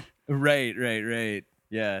masculine? Right.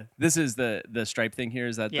 Yeah. This is the stripe thing here.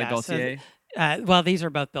 Is that the Gaultier? So, well, these are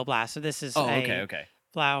both Bill Blass. So this is okay.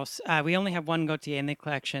 blouse. We only have one Gaultier in the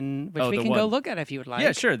collection, which we can go look at if you would like.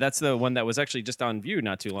 Yeah, sure. That's the one that was actually just on view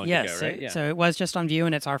not too long ago, right? Yeah. So it was just on view,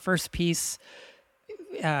 and it's our first piece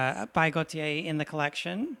by Gaultier in the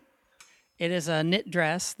collection. It is a knit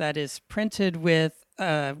dress that is printed with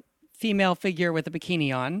a female figure with a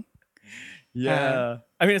bikini on. Yeah.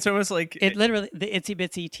 I mean, it's almost like it literally, the itsy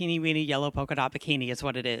bitsy teeny weeny yellow polka dot bikini is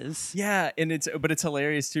what it is. Yeah. And but it's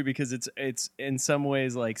hilarious too, because it's in some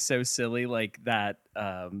ways like so silly, like that.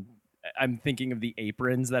 I'm thinking of the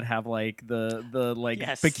aprons that have like the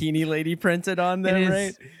bikini lady printed on them,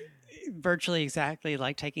 right? Virtually exactly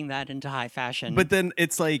like taking that into high fashion. But then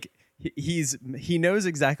it's like he knows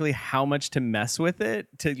exactly how much to mess with it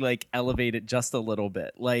to like elevate it just a little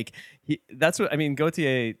bit. Like that's what I mean.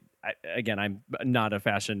 Gaultier. Again, I'm not a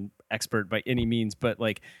fashion expert by any means, but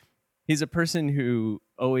like he's a person who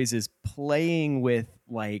always is playing with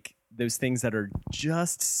like those things that are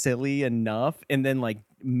just silly enough, and then like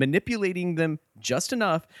manipulating them just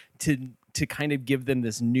enough to kind of give them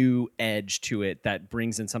this new edge to it that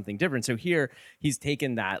brings in something different. So here he's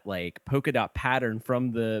taken that like polka dot pattern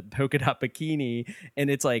from the polka dot bikini,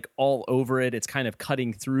 and it's like all over it. It's kind of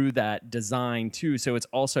cutting through that design too. So it's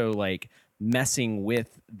also like messing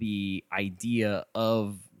with the idea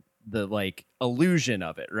of the like illusion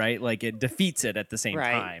of it, right? Like it defeats it at the same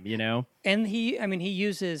time, And he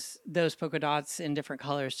uses those polka dots in different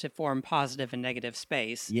colors to form positive and negative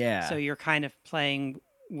space. Yeah. So you're kind of playing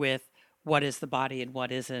with what is the body and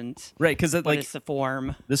what isn't. Right, because what is the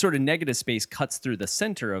form. The sort of negative space cuts through the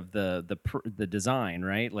center of the design,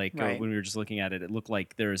 right? Like when we were just looking at it, it looked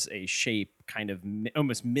like there's a shape kind of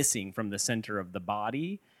almost missing from the center of the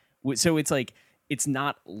body. So it's like it's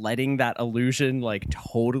not letting that illusion like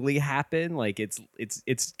totally happen. Like it's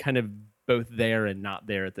kind of both there and not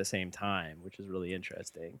there at the same time, which is really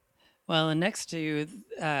interesting. Well, and next to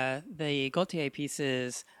the Gaultier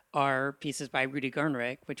pieces are pieces by Rudy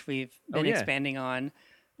Gernrich, which we've been expanding on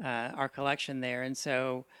our collection there. And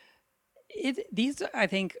so these, I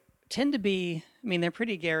think, tend to be, I mean, they're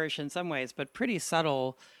pretty garish in some ways, but pretty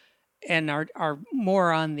subtle and are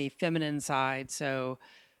more on the feminine side. So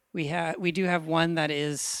we do have one that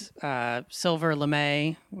is silver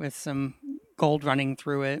lame with some gold running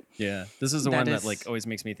through it. Yeah, this is the one that like always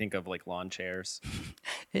makes me think of like lawn chairs.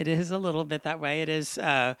 It is a little bit that way. It is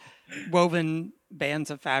woven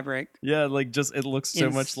bands of fabric. Yeah, like just it looks so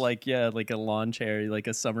much like like a lawn chair, like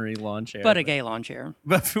a summery lawn chair, but a gay lawn chair.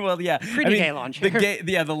 But well, yeah, pretty gay lawn chair.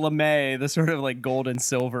 The lame, the sort of like gold and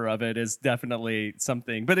silver of it is definitely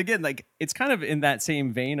something. But again, like it's kind of in that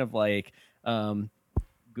same vein of like.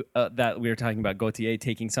 That we were talking about Gaultier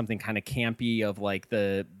taking something kind of campy of like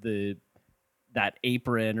that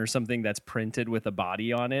apron or something that's printed with a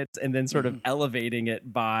body on it, and then sort of elevating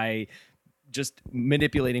it by just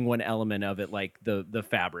manipulating one element of it, like the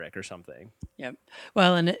fabric or something. Yep.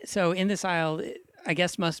 Well, and so in this aisle, I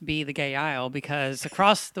guess must be the gay aisle, because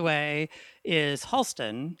across the way is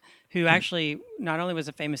Halston, who actually not only was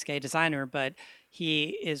a famous gay designer, but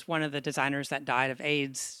he is one of the designers that died of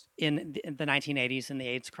AIDS in the 1980s in the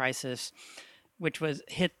AIDS crisis, which was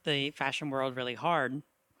hit the fashion world really hard.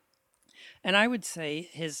 And I would say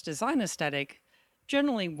his design aesthetic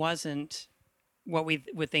generally wasn't what we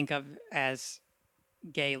would think of as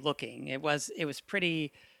gay looking. It was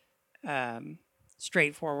pretty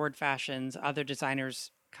straightforward fashions. Other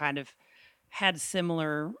designers kind of had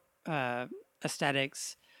similar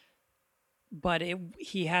aesthetics, but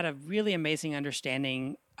he had a really amazing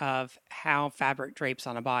understanding of how fabric drapes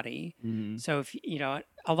on a body. So if you know,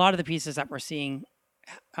 a lot of the pieces that we're seeing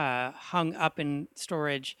hung up in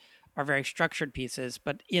storage are very structured pieces,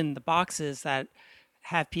 but in the boxes that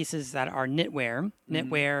have pieces that are knitwear,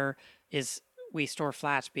 knitwear is, we store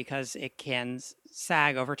flats because it can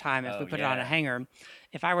sag over time if we put it on a hanger.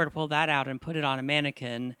 If I were to pull that out and put it on a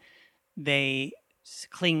mannequin, they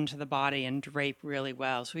cling to the body and drape really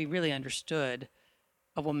well. So he really understood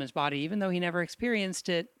a woman's body, even though he never experienced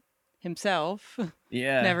it himself.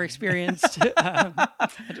 Yeah. Never experienced.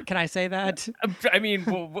 Can I say that? I mean,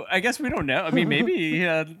 well, I guess we don't know. I mean, maybe,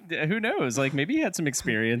 who knows? Like, maybe he had some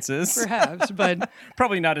experiences. Perhaps, but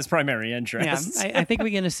probably not his primary interest. Yeah, I think we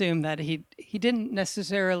can assume that he didn't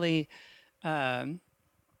necessarily have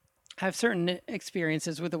certain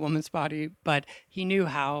experiences with a woman's body, but he knew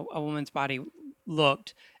how a woman's body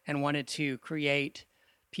looked and wanted to create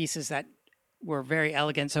pieces that were very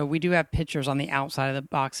elegant. So we do have pictures on the outside of the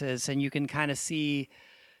boxes, and you can kind of see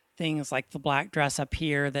things like the black dress up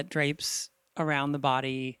here that drapes around the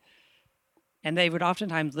body. And they would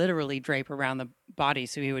oftentimes literally drape around the body.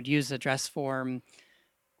 So he would use the dress form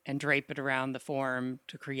and drape it around the form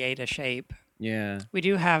to create a shape. Yeah. We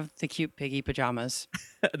do have the cute piggy pajamas.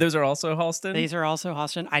 Those are also Halston? These are also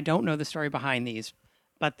Halston. I don't know the story behind these,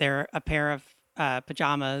 but they're a pair of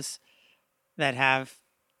pajamas that have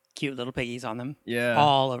cute little piggies on them. Yeah.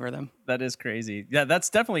 All over them. That is crazy. Yeah, that's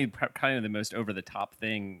definitely kind of the most over the top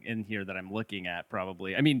thing in here that I'm looking at,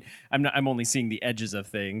 probably. I mean, I'm only seeing the edges of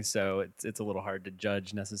things, so it's a little hard to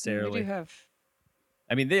judge necessarily. We do have,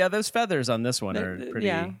 I mean, those feathers on this one are pretty.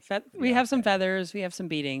 Yeah, we have some feathers, we have some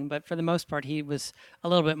beading, but for the most part, he was a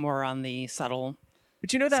little bit more on the subtle.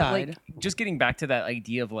 But you know that, side. like, just getting back to that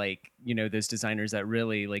idea of, like, you know, those designers that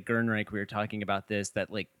really, like Gernreich, we were talking about this,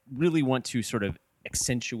 that, like, really want to sort of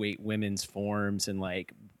accentuate women's forms and,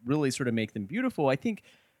 like, really sort of make them beautiful. I think,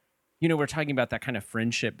 you know, we're talking about that kind of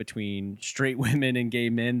friendship between straight women and gay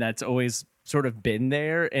men that's always sort of been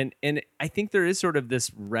there. And I think there is sort of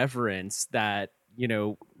this reverence that, you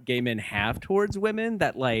know, gay men have towards women,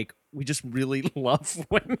 that, like, we just really love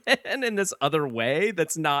women in this other way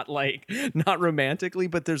that's not, like, not romantically,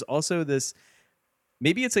 but there's also this,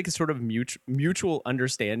 maybe it's like a sort of mutual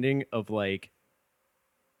understanding of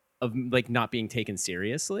not being taken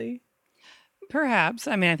seriously. Perhaps.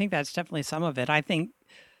 I mean, I think that's definitely some of it. I think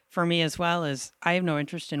for me as well is I have no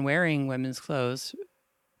interest in wearing women's clothes,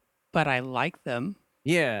 but I like them.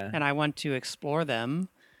 Yeah. And I want to explore them.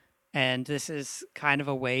 And this is kind of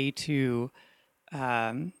a way to,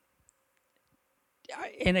 and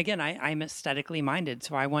again, I'm aesthetically minded,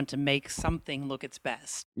 so I want to make something look its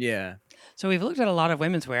best. Yeah. So we've looked at a lot of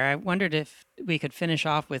women's wear. I wondered if we could finish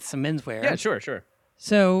off with some menswear. Yeah, sure.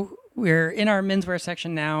 So we're in our menswear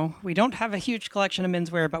section now. We don't have a huge collection of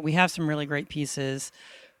menswear, but we have some really great pieces.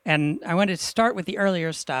 And I wanted to start with the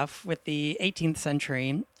earlier stuff, with the 18th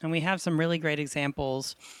century. And we have some really great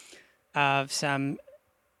examples of some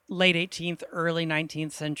late 18th, early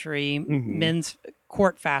 19th century men's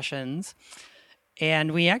court fashions.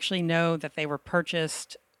 And we actually know that they were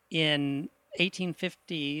purchased in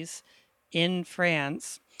 1850s in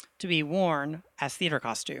France to be worn as theater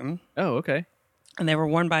costume. Oh, okay. And they were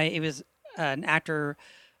worn by, it was an actor,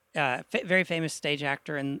 very famous stage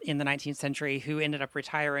actor in the 19th century, who ended up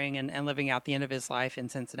retiring and living out the end of his life in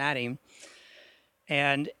Cincinnati.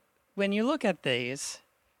 And when you look at these,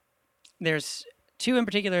 there's two in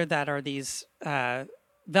particular that are these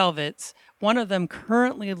velvets. One of them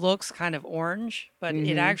currently looks kind of orange, but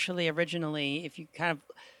it actually originally, if you kind of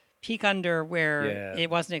peek under where it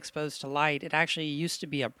wasn't exposed to light, it actually used to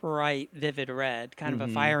be a bright, vivid red, kind of a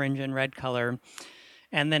fire engine red color,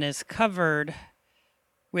 and then is covered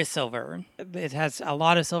with silver. It has a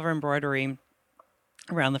lot of silver embroidery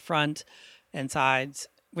around the front and sides,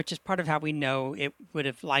 which is part of how we know it would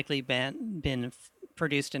have likely been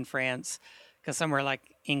produced in France, because somewhere like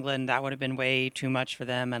England, that would have been way too much for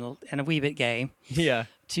them and a wee bit gay Yeah.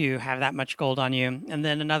 to have that much gold on you. And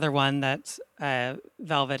then another one that's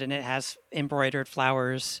velvet, and it has embroidered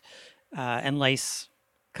flowers and lace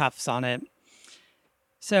cuffs on it.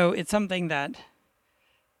 So it's something that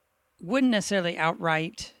wouldn't necessarily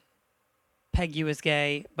outright peg you as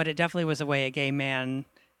gay, but it definitely was a way a gay man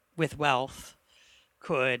with wealth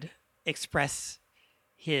could express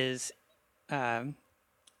his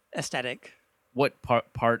aesthetic. What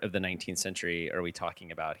part of the 19th century are we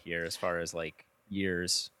talking about here as far as like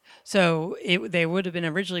years? So they would have been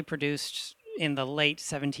originally produced in the late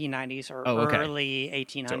 1790s or early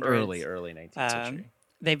 1800s. So early 19th century.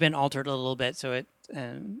 They've been altered a little bit, so it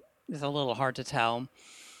is a little hard to tell.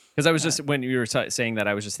 Because I was just, when you were saying that,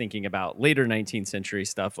 I was just thinking about later 19th century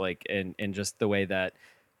stuff, like, and just the way that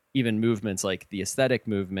even movements like the aesthetic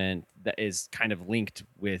movement that is kind of linked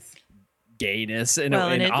with gayness, and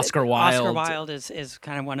Oscar Wilde. Oscar Wilde is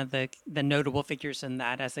kind of one of the notable figures in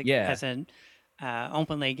that as an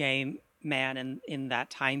openly gay man in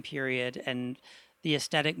that time period, and the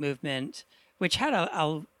aesthetic movement, which had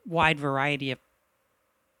a wide variety of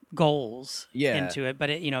goals into it, but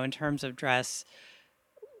it, in terms of dress,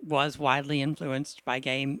 was widely influenced by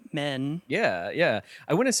gay men. Yeah.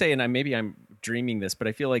 I want to say, and maybe I'm dreaming this, but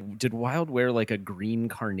I feel like, did Wilde wear like a green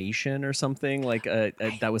carnation or something, like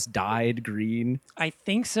that was dyed green? I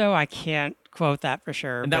think so. I can't quote that for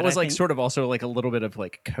sure. And that was sort of also like a little bit of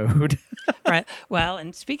like code. Right. Well,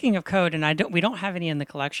 and speaking of code, and we don't have any in the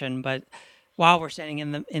collection, but while we're standing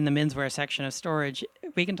in the menswear section of storage,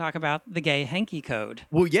 we can talk about the gay hanky code.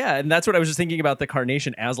 Well, yeah, and that's what I was just thinking about, the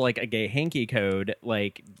carnation as like a gay hanky code,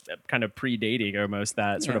 like kind of predating almost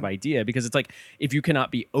that sort of idea, because it's like, if you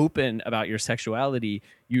cannot be open about your sexuality,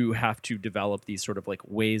 you have to develop these sort of like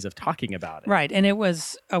ways of talking about it. Right, and it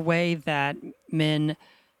was a way that men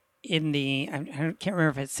in the, I can't remember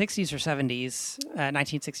if it's 60s or 70s,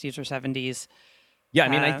 1960s or 70s.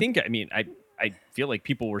 Yeah, I feel like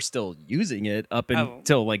people were still using it up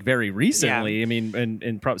until like very recently. Yeah. I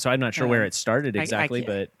mean, so I'm not sure where it started exactly,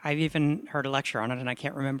 but I've even heard a lecture on it and I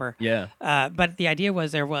can't remember. Yeah. But the idea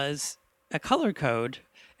was there was a color code,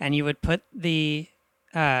 and you would put the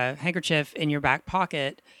handkerchief in your back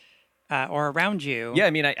pocket or around you. Yeah,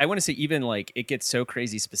 I mean, I want to say even like it gets so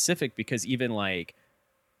crazy specific, because even like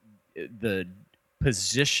the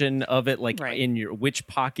position of it, like in your which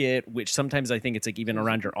pocket, which sometimes I think it's like even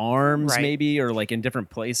around your arms maybe, or like in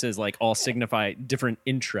different places, like all signify different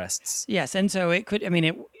interests. Yes, and so it could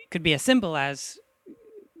be as simple as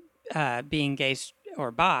being gay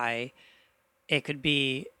or bi. It could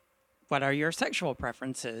be, what are your sexual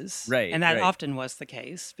preferences? Right. And that often was the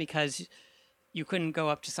case, because you couldn't go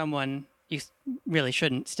up to someone, you really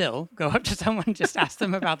shouldn't still go up to someone, just ask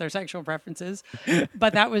them about their sexual preferences.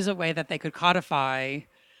 But that was a way that they could codify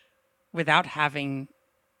without having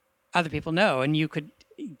other people know. And you could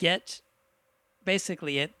get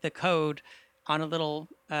basically the code on a little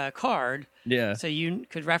card. Yeah. So you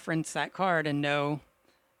could reference that card and know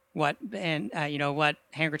what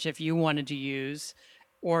handkerchief you wanted to use,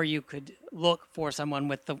 or you could look for someone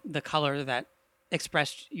with the color that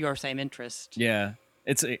expressed your same interest. Yeah.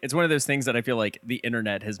 It's one of those things that I feel like the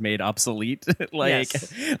internet has made obsolete. Like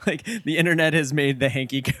the internet has made the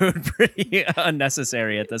hanky code pretty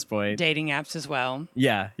unnecessary at this point. Dating apps as well.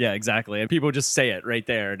 Yeah, exactly. And people just say it right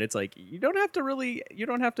there, and it's like you don't have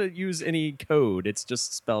to use any code. It's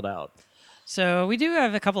just spelled out. So we do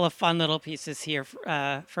have a couple of fun little pieces here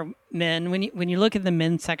for men. When you look at the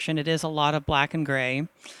men's section, it is a lot of black and gray,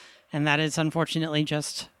 and that is unfortunately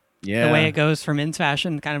just the way it goes for men's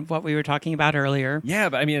fashion, kind of what we were talking about earlier. Yeah,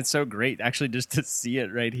 but I mean, it's so great actually just to see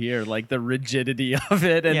it right here, like the rigidity of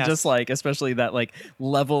it, and just like especially that like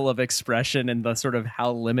level of expression and the sort of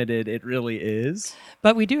how limited it really is.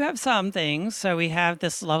 But we do have some things. So we have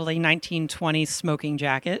this lovely 1920s smoking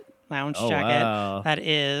jacket, lounge jacket. Wow. That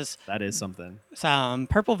is something. Some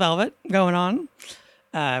purple velvet going on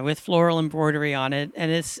with floral embroidery on it,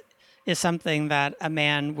 and it's is something that a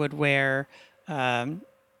man would wear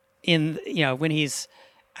when he's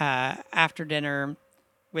after dinner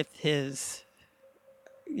with his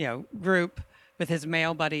group, with his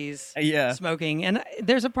male buddies, smoking. And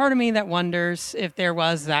there's a part of me that wonders if there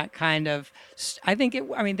was that kind of,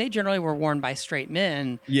 they generally were worn by straight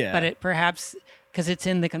men, but it perhaps, because it's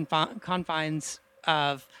in the confines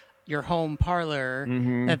of your home parlor,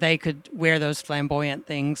 that they could wear those flamboyant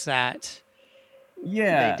things that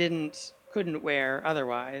they couldn't wear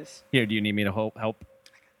otherwise. Here, do you need me to help?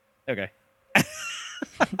 Okay.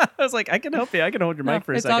 I was like, I can help you. I can hold your mic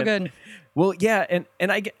for a second. It's all good. Well, yeah, and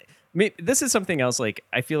this is something else. Like,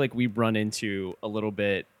 I feel like we run into a little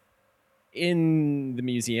bit in the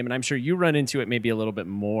museum, and I'm sure you run into it maybe a little bit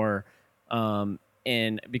more,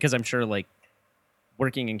 and because I'm sure like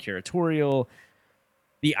working in curatorial,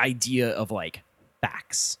 the idea of like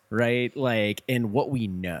facts, right? Like, and what we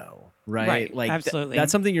know, right? Right, Like absolutely.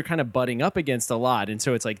 that's something you're kind of butting up against a lot. And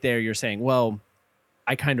so it's like there you're saying, well,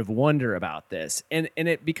 I kind of wonder about this. And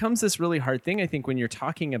it becomes this really hard thing, I think, when you're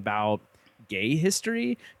talking about gay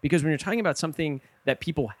history, because when you're talking about something that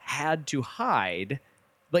people had to hide,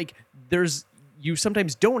 like you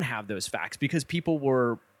sometimes don't have those facts because people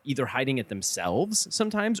were either hiding it themselves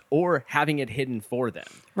sometimes or having it hidden for them.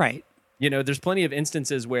 Right. You know, there's plenty of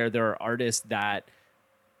instances where there are artists that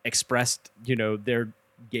expressed, you know, their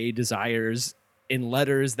gay desires in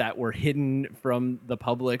letters that were hidden from the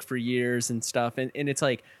public for years and stuff. And it's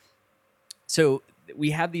like, so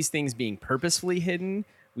we have these things being purposefully hidden.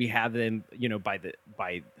 We have them, you know, by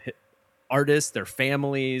artists, their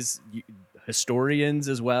families, historians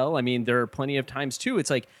as well. I mean, there are plenty of times too. It's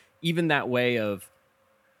like even that way of,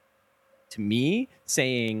 to me,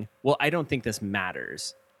 saying, well, I don't think this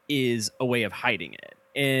matters is a way of hiding it.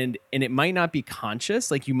 And it might not be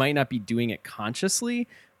conscious, like you might not be doing it consciously,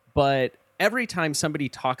 but every time somebody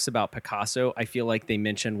talks about Picasso, I feel like they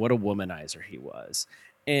mention what a womanizer he was.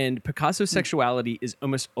 And Picasso's sexuality is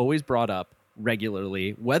almost always brought up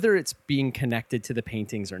regularly, whether it's being connected to the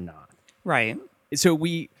paintings or not. Right. So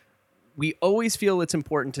we always feel it's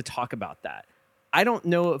important to talk about that. I don't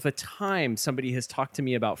know of a time somebody has talked to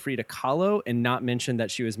me about Frida Kahlo and not mentioned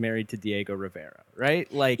that she was married to Diego Rivera,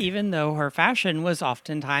 right? Like, even though her fashion was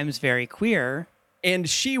oftentimes very queer. And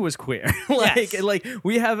she was queer. Yes. Like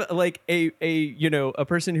we have like a you know, a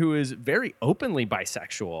person who is very openly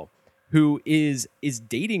bisexual who is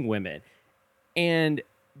dating women. And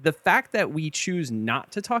the fact that we choose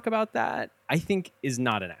not to talk about that, I think, is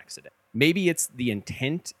not an accident. Maybe it's the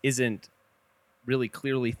intent isn't really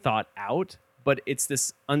clearly thought out, but it's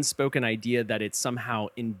this unspoken idea that it's somehow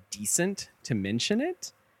indecent to mention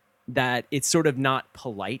it, that it's sort of not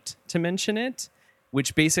polite to mention it,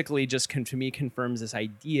 which basically just to me confirms this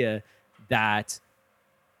idea that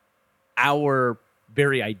our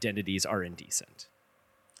very identities are indecent.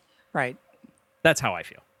 Right. That's how I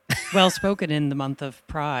feel. Well spoken in the month of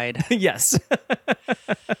Pride. Yes.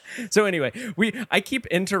 So anyway, I keep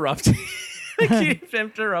interrupting. I keep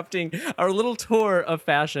interrupting our little tour of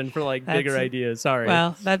fashion for like bigger ideas. Sorry.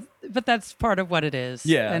 Well, but that's part of what it is.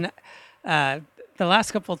 Yeah. And the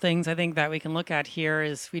last couple of things I think that we can look at here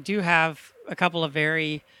is we do have a couple of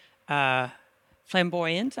very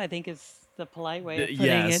flamboyant, I think is the polite way of putting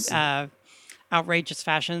yes. it, outrageous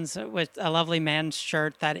fashions with a lovely man's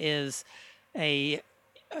shirt that is a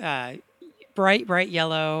bright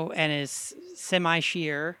yellow and is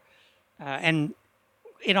semi-sheer, and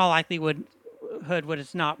in all likelihood would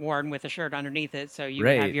it's not worn with a shirt underneath it, so you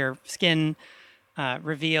have your skin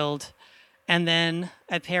revealed, and then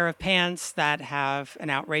a pair of pants that have an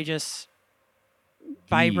outrageous,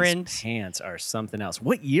 vibrant. These pants are something else.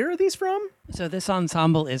 What year are these from? So this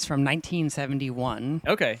ensemble is from 1971.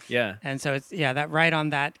 Okay, yeah. And so it's that right on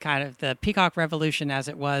that kind of the Peacock Revolution as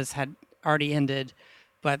it was had already ended,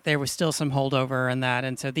 but there was still some holdover in that.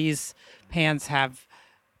 And so these pants have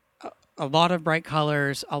a lot of bright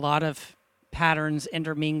colors, a lot of patterns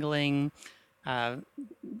intermingling.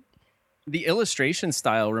 The illustration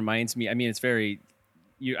style reminds me, I mean, it's very,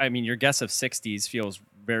 your guess of 60s feels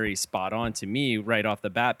very spot on to me right off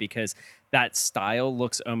the bat, because that style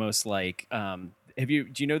looks almost like, do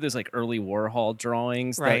you know those like early Warhol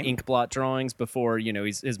drawings, right, the ink blot drawings before, you know,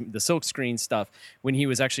 the silk screen stuff, when he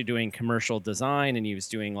was actually doing commercial design and he was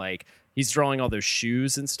doing like, he's drawing all those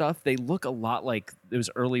shoes and stuff. They look a lot like those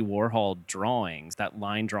early Warhol drawings, that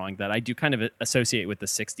line drawing that I do kind of associate with the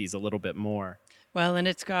 60s a little bit more. Well, and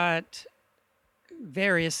it's got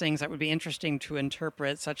various things that would be interesting to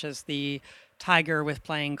interpret, such as the tiger with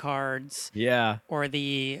playing cards. Yeah. Or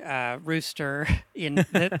the rooster in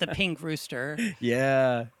the pink rooster.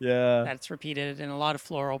 Yeah. That's repeated in a lot of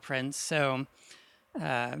floral prints. So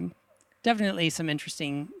definitely some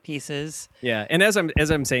interesting pieces. Yeah. And as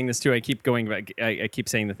I'm saying this too, I keep going back. I keep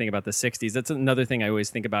saying the thing about the 60s. That's another thing I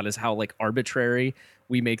always think about, is how like arbitrary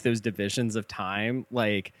we make those divisions of time.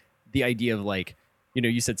 Like the idea of like, you know,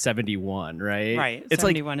 you said 71, right? Right. It's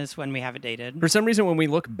 71 is when we have it dated. For some reason, when we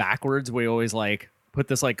look backwards, we always like put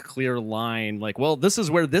this like clear line, like, well, this is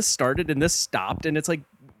where this started and this stopped. And it's like,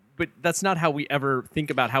 but that's not how we ever think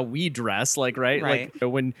about how we dress. Like, right? Like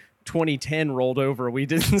when 2010 rolled over, we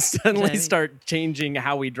didn't suddenly start changing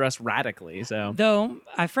how we dress radically. So, though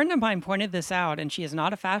a friend of mine pointed this out, and she is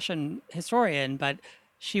not a fashion historian, but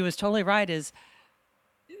she was totally right, is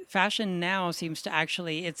fashion now seems to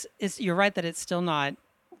actually, it's you're right that it's still not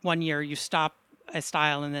one year you stop a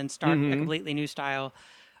style and then start a completely new style.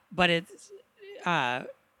 But it's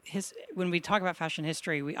when we talk about fashion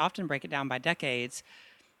history, we often break it down by decades.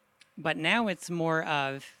 But now it's more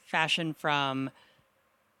of fashion from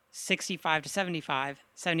 65 to 75,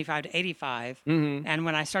 75 to 85. And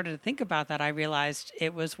when I started to think about that, I realized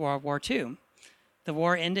it was World War II. The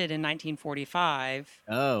war ended in 1945.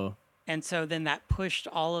 Oh. And so then that pushed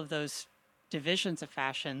all of those divisions of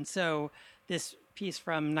fashion. So this piece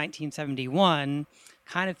from 1971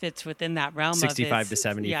 kind of fits within that realm 65 to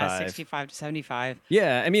 75. Yeah, 65 to 75.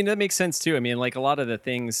 Yeah, I mean, that makes sense too. I mean, like a lot of the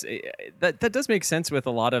things, that does make sense with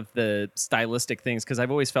a lot of the stylistic things, because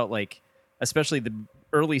I've always felt like, especially the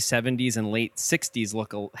early 70s and late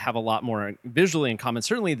 60s have a lot more visually in common,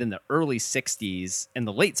 certainly than the early 60s and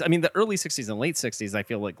the late. I mean, the early 60s and late 60s, I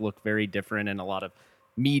feel like look very different in a lot of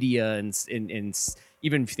media and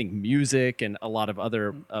even if you think music and a lot of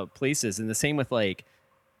other places. And the same with like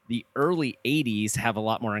the early 80s have a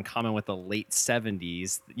lot more in common with the late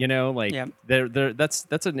 70s, you know, like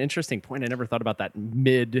that's an interesting point. I never thought about that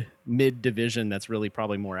mid division. That's really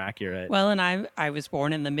probably more accurate. Well, and I was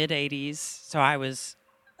born in the mid 80s, so I was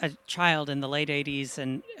a child in the late 80s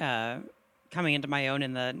and coming into my own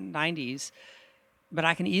in the 90s. But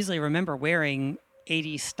I can easily remember wearing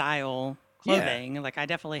 80s style clothing. Like I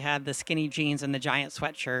definitely had the skinny jeans and the giant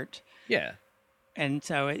sweatshirt. Yeah. And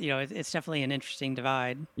so, it's definitely an interesting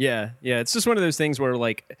divide. Yeah. It's just one of those things where,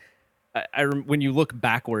 like, when you look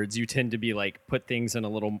backwards, you tend to be like put things in a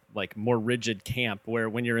little like more rigid camp. Where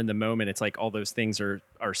when you're in the moment, it's like all those things are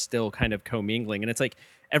still kind of commingling, and it's like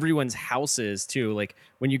everyone's houses too. Like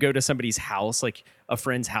when you go to somebody's house, like a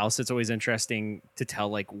friend's house, it's always interesting to tell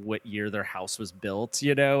like what year their house was built,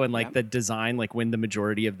 you know, and like the design, like when the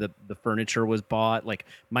majority of the furniture was bought. Like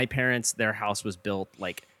my parents, their house was built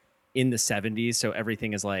like in the 70s, so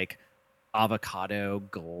everything is like avocado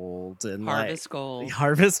gold and harvest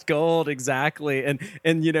gold, exactly.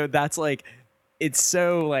 And you know, that's like, it's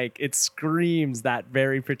so like, it screams that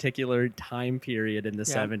very particular time period in the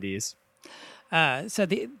 70s. So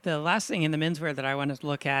the last thing in the menswear that I wanted to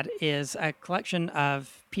look at is a collection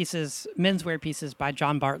of pieces, menswear pieces by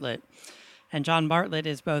John Bartlett. And John Bartlett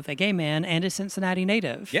is both a gay man and a Cincinnati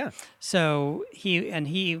native. Yeah. So he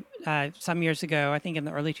some years ago, I think in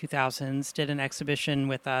the early 2000s, did an exhibition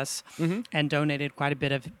with us and donated quite a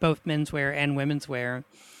bit of both menswear and women's wear.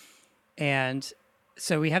 And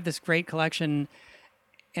so we have this great collection.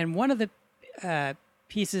 And one of the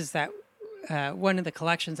pieces that, one of the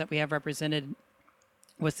collections that we have represented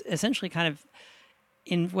was essentially kind of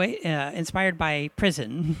inspired by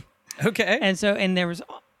prison. Okay. And there was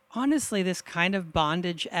honestly this kind of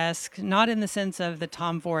bondage-esque, not in the sense of the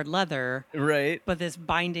Tom Ford leather, right, but this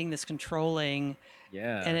binding, this controlling.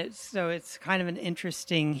 Yeah. And it's kind of an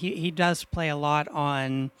interesting, he does play a lot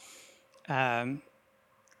on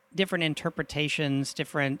different interpretations,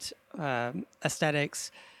 different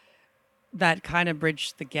aesthetics that kind of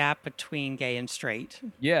bridge the gap between gay and straight.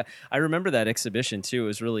 Yeah, I remember that exhibition too. It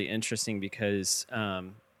was really interesting because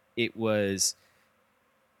it was,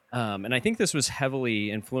 and I think this was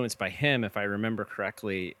heavily influenced by him, if I remember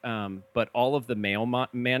correctly. But all of the male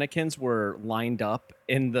mannequins were lined up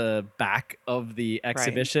in the back of the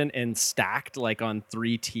exhibition and stacked like on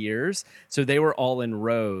 3 tiers. So they were all in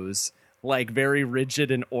rows, like very rigid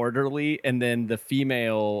and orderly. And then the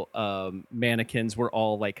female mannequins were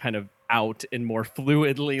all like kind of out and more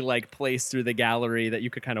fluidly like placed through the gallery that you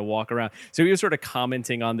could kind of walk around. So he was sort of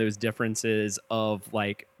commenting on those differences of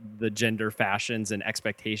like the gender fashions and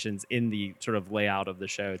expectations in the sort of layout of the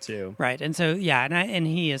show too. Right. And so, yeah, and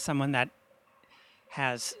he is someone that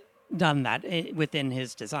has done that within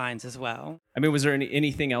his designs as well. I mean, was there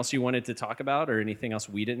anything else you wanted to talk about or anything else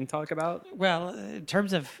we didn't talk about? Well, in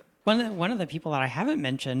terms of one of the people that I haven't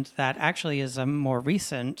mentioned that actually is a more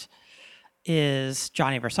recent is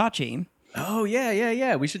Gianni Versace. Oh,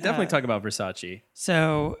 yeah. We should definitely talk about Versace.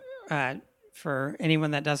 So, for anyone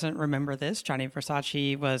that doesn't remember this, Gianni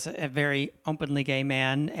Versace was a very openly gay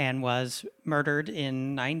man and was murdered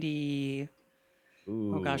in mid-90s,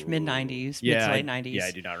 mid to late 90s. Yeah,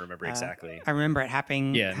 I do not remember exactly. I remember it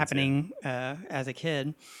happening as a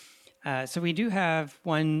kid. So we do have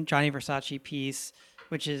one Gianni Versace piece,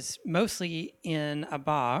 which is mostly in a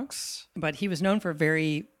box, but he was known for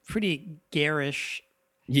pretty garish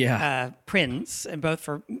prints, and both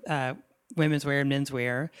for women's wear and men's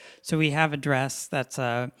wear. So we have a dress that's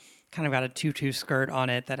kind of got a tutu skirt on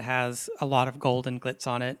it that has a lot of gold and glitz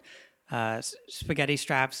on it, spaghetti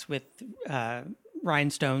straps with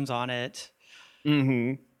rhinestones on it.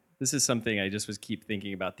 Mm-hmm. This is something I just keep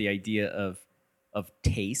thinking about, the idea of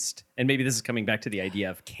taste. And maybe this is coming back to the idea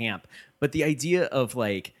of camp, but the idea of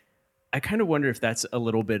like, I kind of wonder if that's a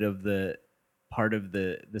little bit of the part of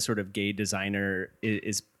the sort of gay designer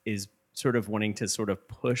is sort of wanting to sort of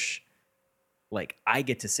push, like, I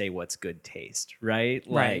get to say what's good taste, right?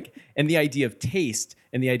 Like, and the idea of taste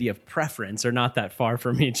and the idea of preference are not that far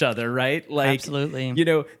from each other, right? Like, absolutely. You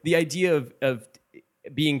know, the idea of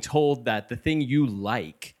being told that the thing you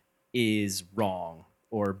like is wrong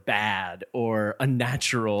or bad or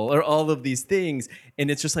unnatural or all of these things,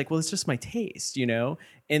 and it's just like, well, it's just my taste, you know.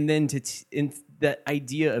 And then in that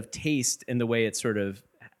idea of taste and the way it sort of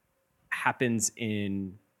happens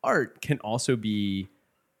in art can also be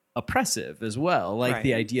oppressive as well. Like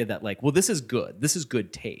the idea that like, well, this is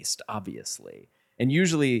good taste, obviously. And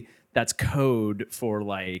usually that's code for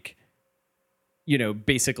like, you know,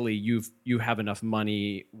 basically you have enough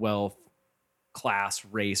money, wealth, class,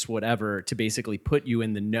 race, whatever, to basically put you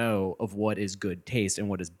in the know of what is good taste and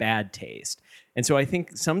what is bad taste. And so I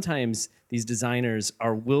think sometimes these designers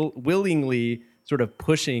are willingly sort of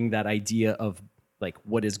pushing that idea of like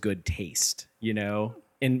what is good taste, you know,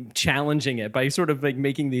 and challenging it by sort of like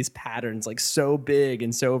making these patterns like so big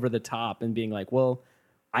and so over the top and being like, well,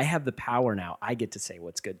 I have the power now. I get to say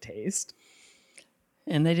what's good taste.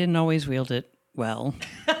 And they didn't always wield it well,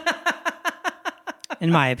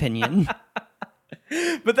 in my opinion.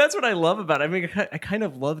 But that's what I love about it. I mean, I kind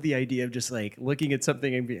of love the idea of just like looking at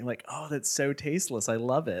something and being like, oh, that's so tasteless. I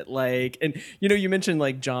love it. Like, and you know, you mentioned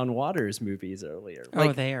like John Waters movies earlier.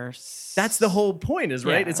 Like, they are. That's the whole point, is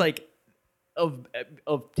right. Yeah. It's like of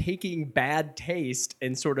taking bad taste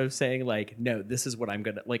and sort of saying like, no, this is what I'm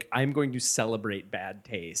going to celebrate bad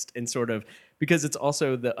taste, and sort of, because it's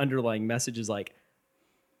also the underlying message is like,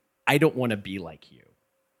 I don't want to be like you,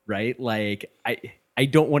 right? Like I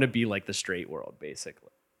don't want to be like the straight world, basically.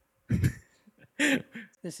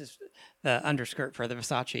 This is the underskirt for the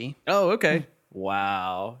Versace. Oh, okay.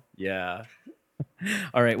 Wow. Yeah.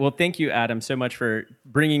 All right. Well, thank you, Adam, so much for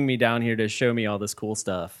bringing me down here to show me all this cool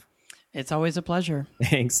stuff. It's always a pleasure.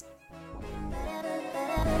 Thanks.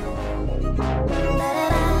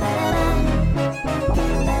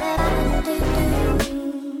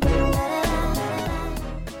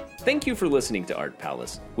 Thank you for listening to Art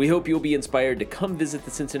Palace. We hope you'll be inspired to come visit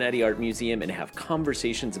the Cincinnati Art Museum and have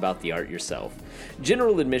conversations about the art yourself.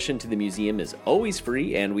 General admission to the museum is always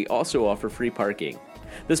free, and we also offer free parking.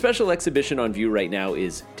 The special exhibition on view right now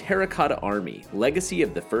is Terracotta Army, Legacy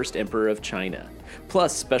of the First Emperor of China.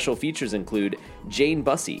 Plus, special features include Jane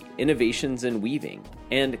Bussey, Innovations in Weaving,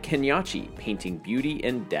 and Kenyachi, Painting Beauty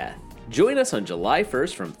and Death. Join us on July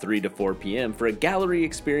 1st from 3 to 4 p.m. for a gallery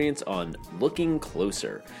experience on Looking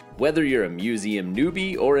Closer. Whether you're a museum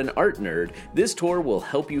newbie or an art nerd, this tour will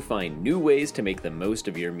help you find new ways to make the most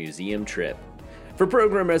of your museum trip. For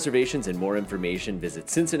program reservations and more information, visit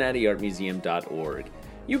cincinnatiartmuseum.org.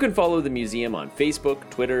 You can follow the museum on Facebook,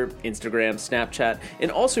 Twitter, Instagram, Snapchat,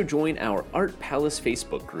 and also join our Art Palace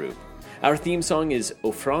Facebook group. Our theme song is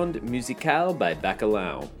Offrande Musicale by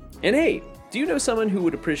Bacalao. And hey, do you know someone who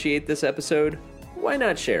would appreciate this episode? Why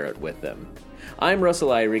not share it with them? I'm Russell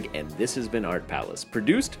Eyrig, and this has been Art Palace,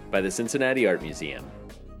 produced by the Cincinnati Art Museum.